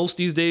scares me most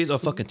these days are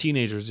fucking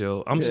teenagers,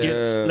 yo. I'm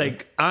scared.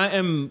 Like, I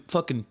am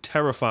fucking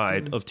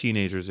terrified of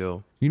teenagers,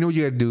 yo. You know what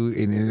you gotta do,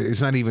 and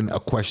it's not even a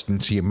question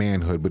to your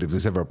manhood, but if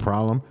there's ever a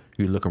problem,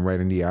 You look them right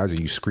in the eyes and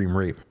you scream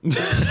rape. As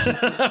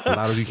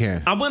loud as you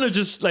can. I'm gonna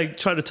just like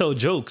try to tell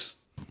jokes.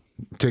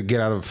 To get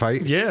out of a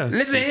fight? Yeah.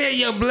 Listen here,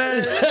 young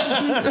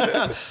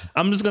blood.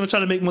 I'm just gonna try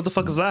to make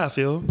motherfuckers laugh,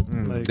 yo.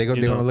 Like, They're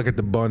gonna look at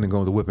the bun and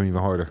go to whip him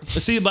even harder.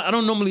 See, but I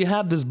don't normally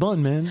have this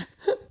bun, man.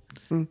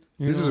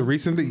 This is a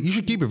recent thing. You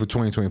should keep it for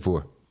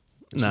 2024.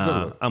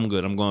 Nah, I'm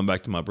good. I'm going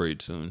back to my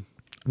braid soon.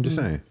 I'm just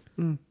saying.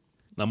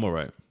 I'm all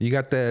right. You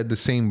got the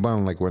same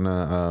bun like when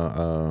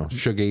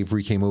Sugar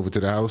Avery came over to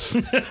the house.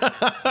 I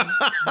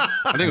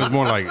think it was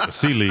more like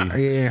Sealy.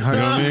 Yeah, honey.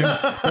 You know what I mean?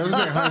 I was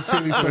saying honey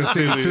Sealy's for the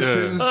singing Sealy,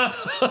 sisters.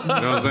 You know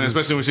what I'm saying?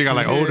 Especially when she got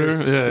like older.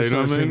 Yeah, you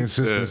know what I Singing mean?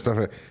 sisters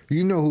stuff.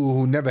 You know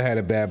who never had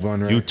a bad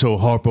bun, right? You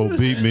told Harpo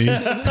beat me.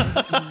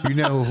 You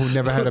know who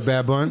never had a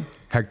bad bun?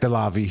 Hector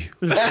Lavi.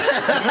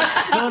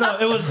 No,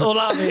 it was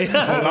Olave.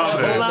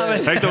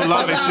 Olave. Hector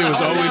Olave shit was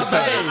always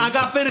tight. I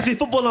got fantasy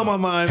football on my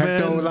mind,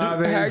 Hector man.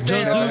 Olave.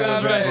 Just do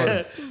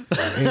that,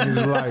 in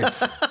his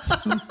life.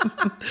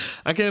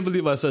 I can't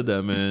believe I said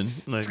that, man.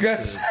 Like,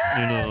 Scott-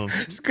 you know.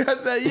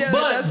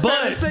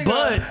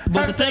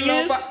 But the thing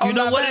is, you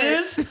know what it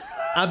is?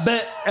 I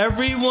bet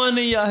every one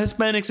of y'all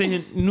Hispanics in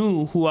here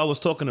knew who I was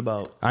talking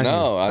about.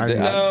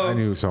 I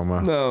knew so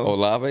much. No.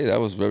 Olave, that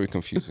was very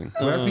confusing.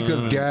 Well, that's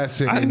because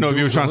Gas. I didn't know if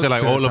you were trying to say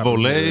like Olive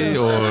Olay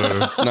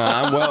or.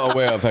 Nah, I'm well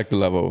aware of Hector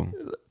Lavoe.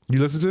 You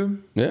listen to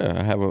him? Yeah,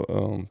 I have a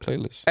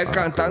playlist. El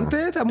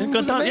Cantante? That movie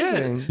was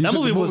amazing. Yeah. That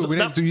movie was. You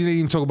didn't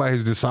even talk about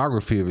his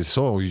discography of his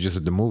songs. You just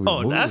said the movie. Oh,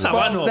 The movie that's was how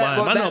I know about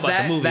him. I know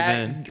about the movie,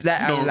 man. You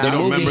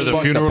don't remember the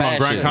funeral on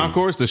Grand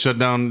Concourse to shut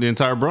down the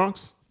entire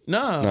Bronx?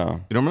 No. No.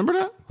 You don't remember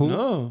that?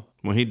 No.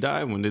 When he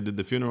died, when they did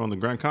the funeral on the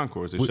Grand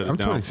Concourse, they shut it I'm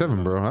down.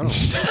 27, bro. I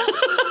don't.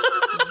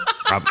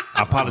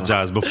 I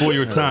apologize. Before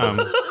your time,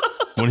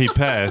 when he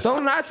passed,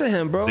 Don't lie to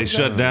him, bro. they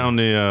shut down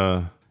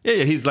the.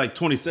 Yeah, he's like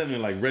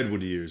 27, like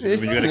Redwood years. I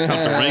mean, you got to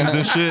count the rings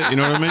and shit. You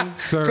know what I mean?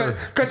 Sir.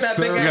 Cut that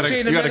big ass tree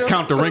in the You got to middle.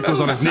 count the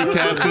wrinkles on his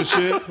kneecaps and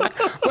shit.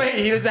 Wait,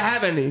 he doesn't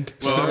have any.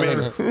 Well,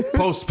 I mean,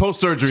 post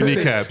surgery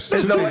kneecaps.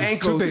 There's no Two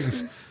ankles.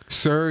 things.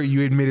 Sir,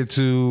 you admitted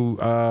to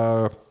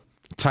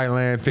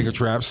Thailand finger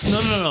traps.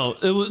 No.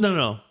 It was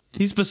no.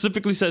 He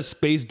specifically said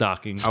space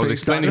docking. I was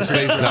explaining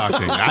space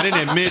docking. I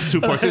didn't admit to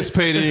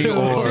participating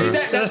or. See,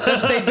 that's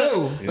what they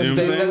do.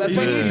 That's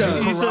what he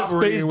does. He said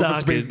space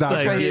docking.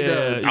 That's what he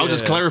does. I was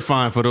just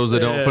clarifying for those that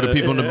don't, for the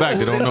people in the back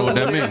that don't know what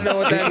that I means. know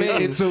what that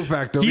means. It's a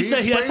factor. He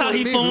said that's how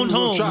he phoned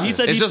home. He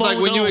said It's he just like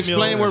phoned when you home,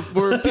 explain yo.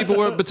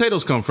 where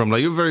potatoes come from.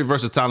 Like you're very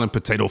versatile in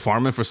potato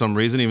farming for some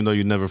reason, even though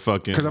you never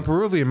fucking. Because I'm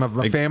Peruvian.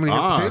 My family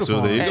has potato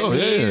so there you farms. go.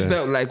 And he's Yeah.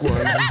 built like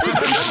one.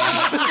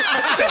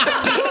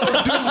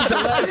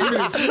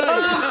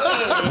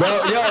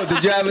 Bro, yo,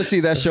 did you ever see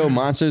that show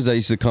Monsters that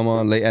used to come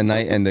on late at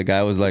night and the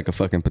guy was like a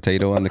fucking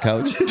potato on the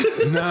couch?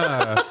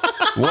 Nah.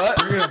 What?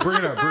 Bring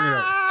it up.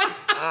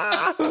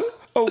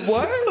 Oh,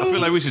 what? I feel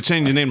like we should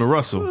change your name to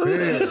Russell.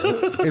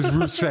 It's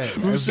Rousset.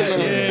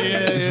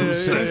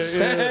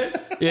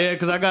 Yeah,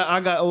 because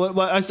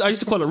I used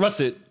to call it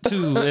russet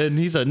too, and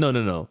he said no.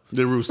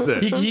 The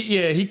Rousset.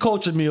 He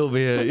cultured me over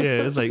here.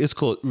 Yeah, it's like it's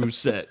called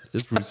russet.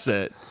 It's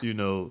russet, you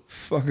know.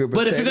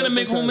 But if you're gonna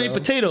make homemade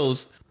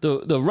potatoes,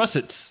 the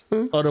russets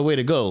are the way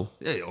to go.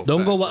 Yeah,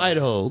 Don't go with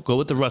Idaho. Go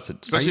with the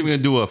russets. Especially if you're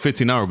gonna do a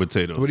 15-hour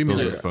potato. What do you mean?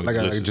 Those are fucking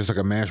delicious. Just like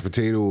a mashed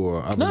potato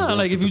or Nah,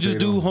 like if you just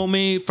do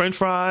homemade French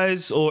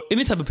fries or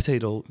any type of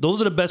potato, those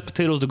are the best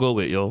potatoes to go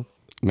with, yo.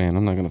 Man,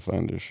 I'm not gonna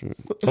find this shit.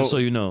 Just so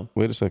you know.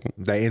 Wait a second.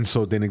 that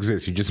insult didn't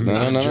exist. You just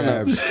No.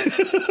 jabs.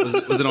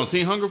 Was it on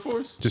Teen Hunger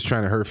Force? Just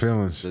trying to hurt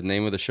feelings. The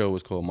name of the show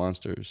was called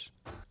Monsters.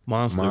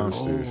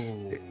 Monsters.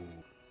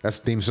 That's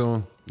the theme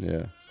song.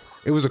 Yeah.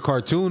 It was a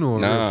cartoon or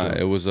Nah,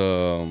 it was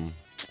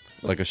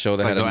like a show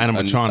that like had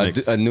the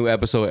animatronics. a new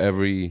episode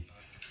every.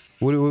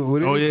 What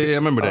Oh yeah, I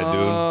remember that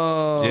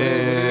dude.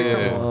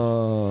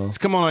 Yeah. It's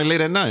come on like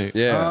late at night.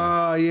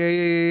 Yeah.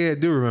 Yeah. I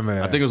do remember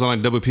that. I think it was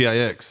on like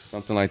WPIX.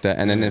 Something like that.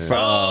 And then they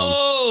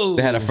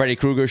had a Freddy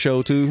Krueger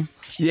show too.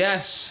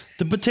 Yes.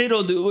 The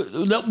potato.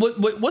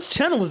 What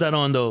channel was that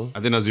on though? I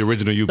think that was the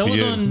original UPN. That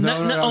was on,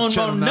 on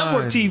Channel on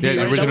network 9. TV. Yeah, the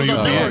right? original that was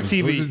on UPN. network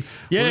TV.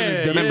 Yeah,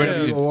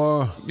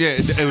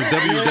 it was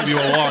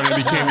WWOR and it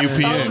became I was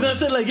UPN. gonna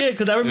say like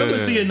because I remember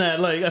Yeah. seeing that.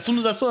 Like as soon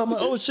as I saw it, I'm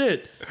like, oh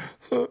shit.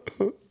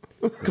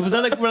 Cause was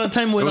that like around the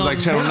time when It was like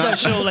what Channel was 9. that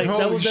show like that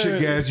Holy was shit,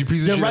 Gaz, you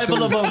piece of the shit.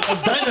 arrival of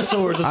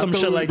dinosaurs or some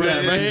thought shit we like were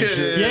that, Brad right?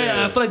 Pitt.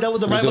 Yeah, I feel like that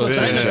was the arrival of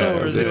doing that.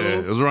 dinosaurs. Yeah, yo.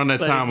 it was around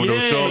that time when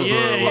those shows were.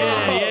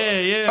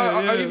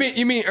 Yeah.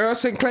 You mean Earl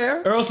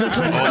Sinclair? Earl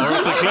Sinclair. Earl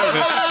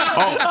Sinclair.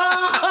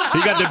 Oh, he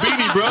got the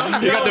beanie, bro.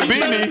 He got the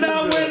beanie.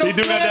 He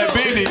do got that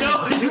beanie.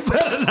 You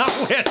better not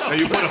wear no. Hey,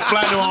 you put a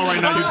flannel on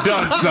right now, you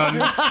done, son.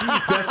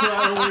 That's why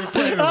I don't wear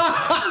flannel.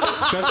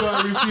 That's why I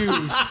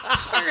refuse.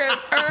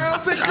 Earl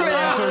Sinclair. I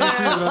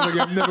was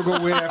like, I'm never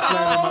gonna wear that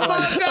flannel in my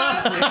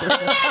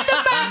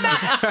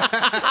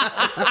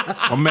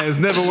life. My man's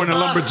never wearing a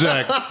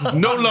lumberjack.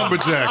 No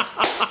lumberjacks.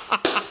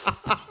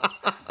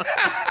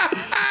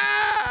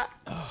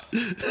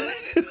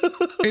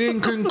 And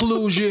in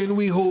conclusion,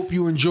 we hope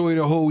you enjoy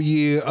the whole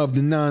year of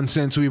the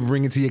nonsense we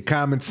bring into your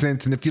common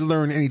sense. And if you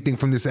learn anything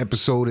from this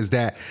episode, is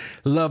that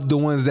love the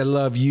ones that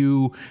love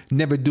you,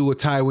 never do a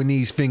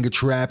Taiwanese finger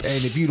trap,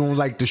 and if you don't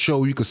like the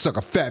show, you can suck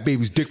a fat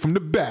baby's dick from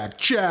the back.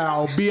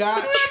 Ciao,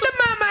 biatch.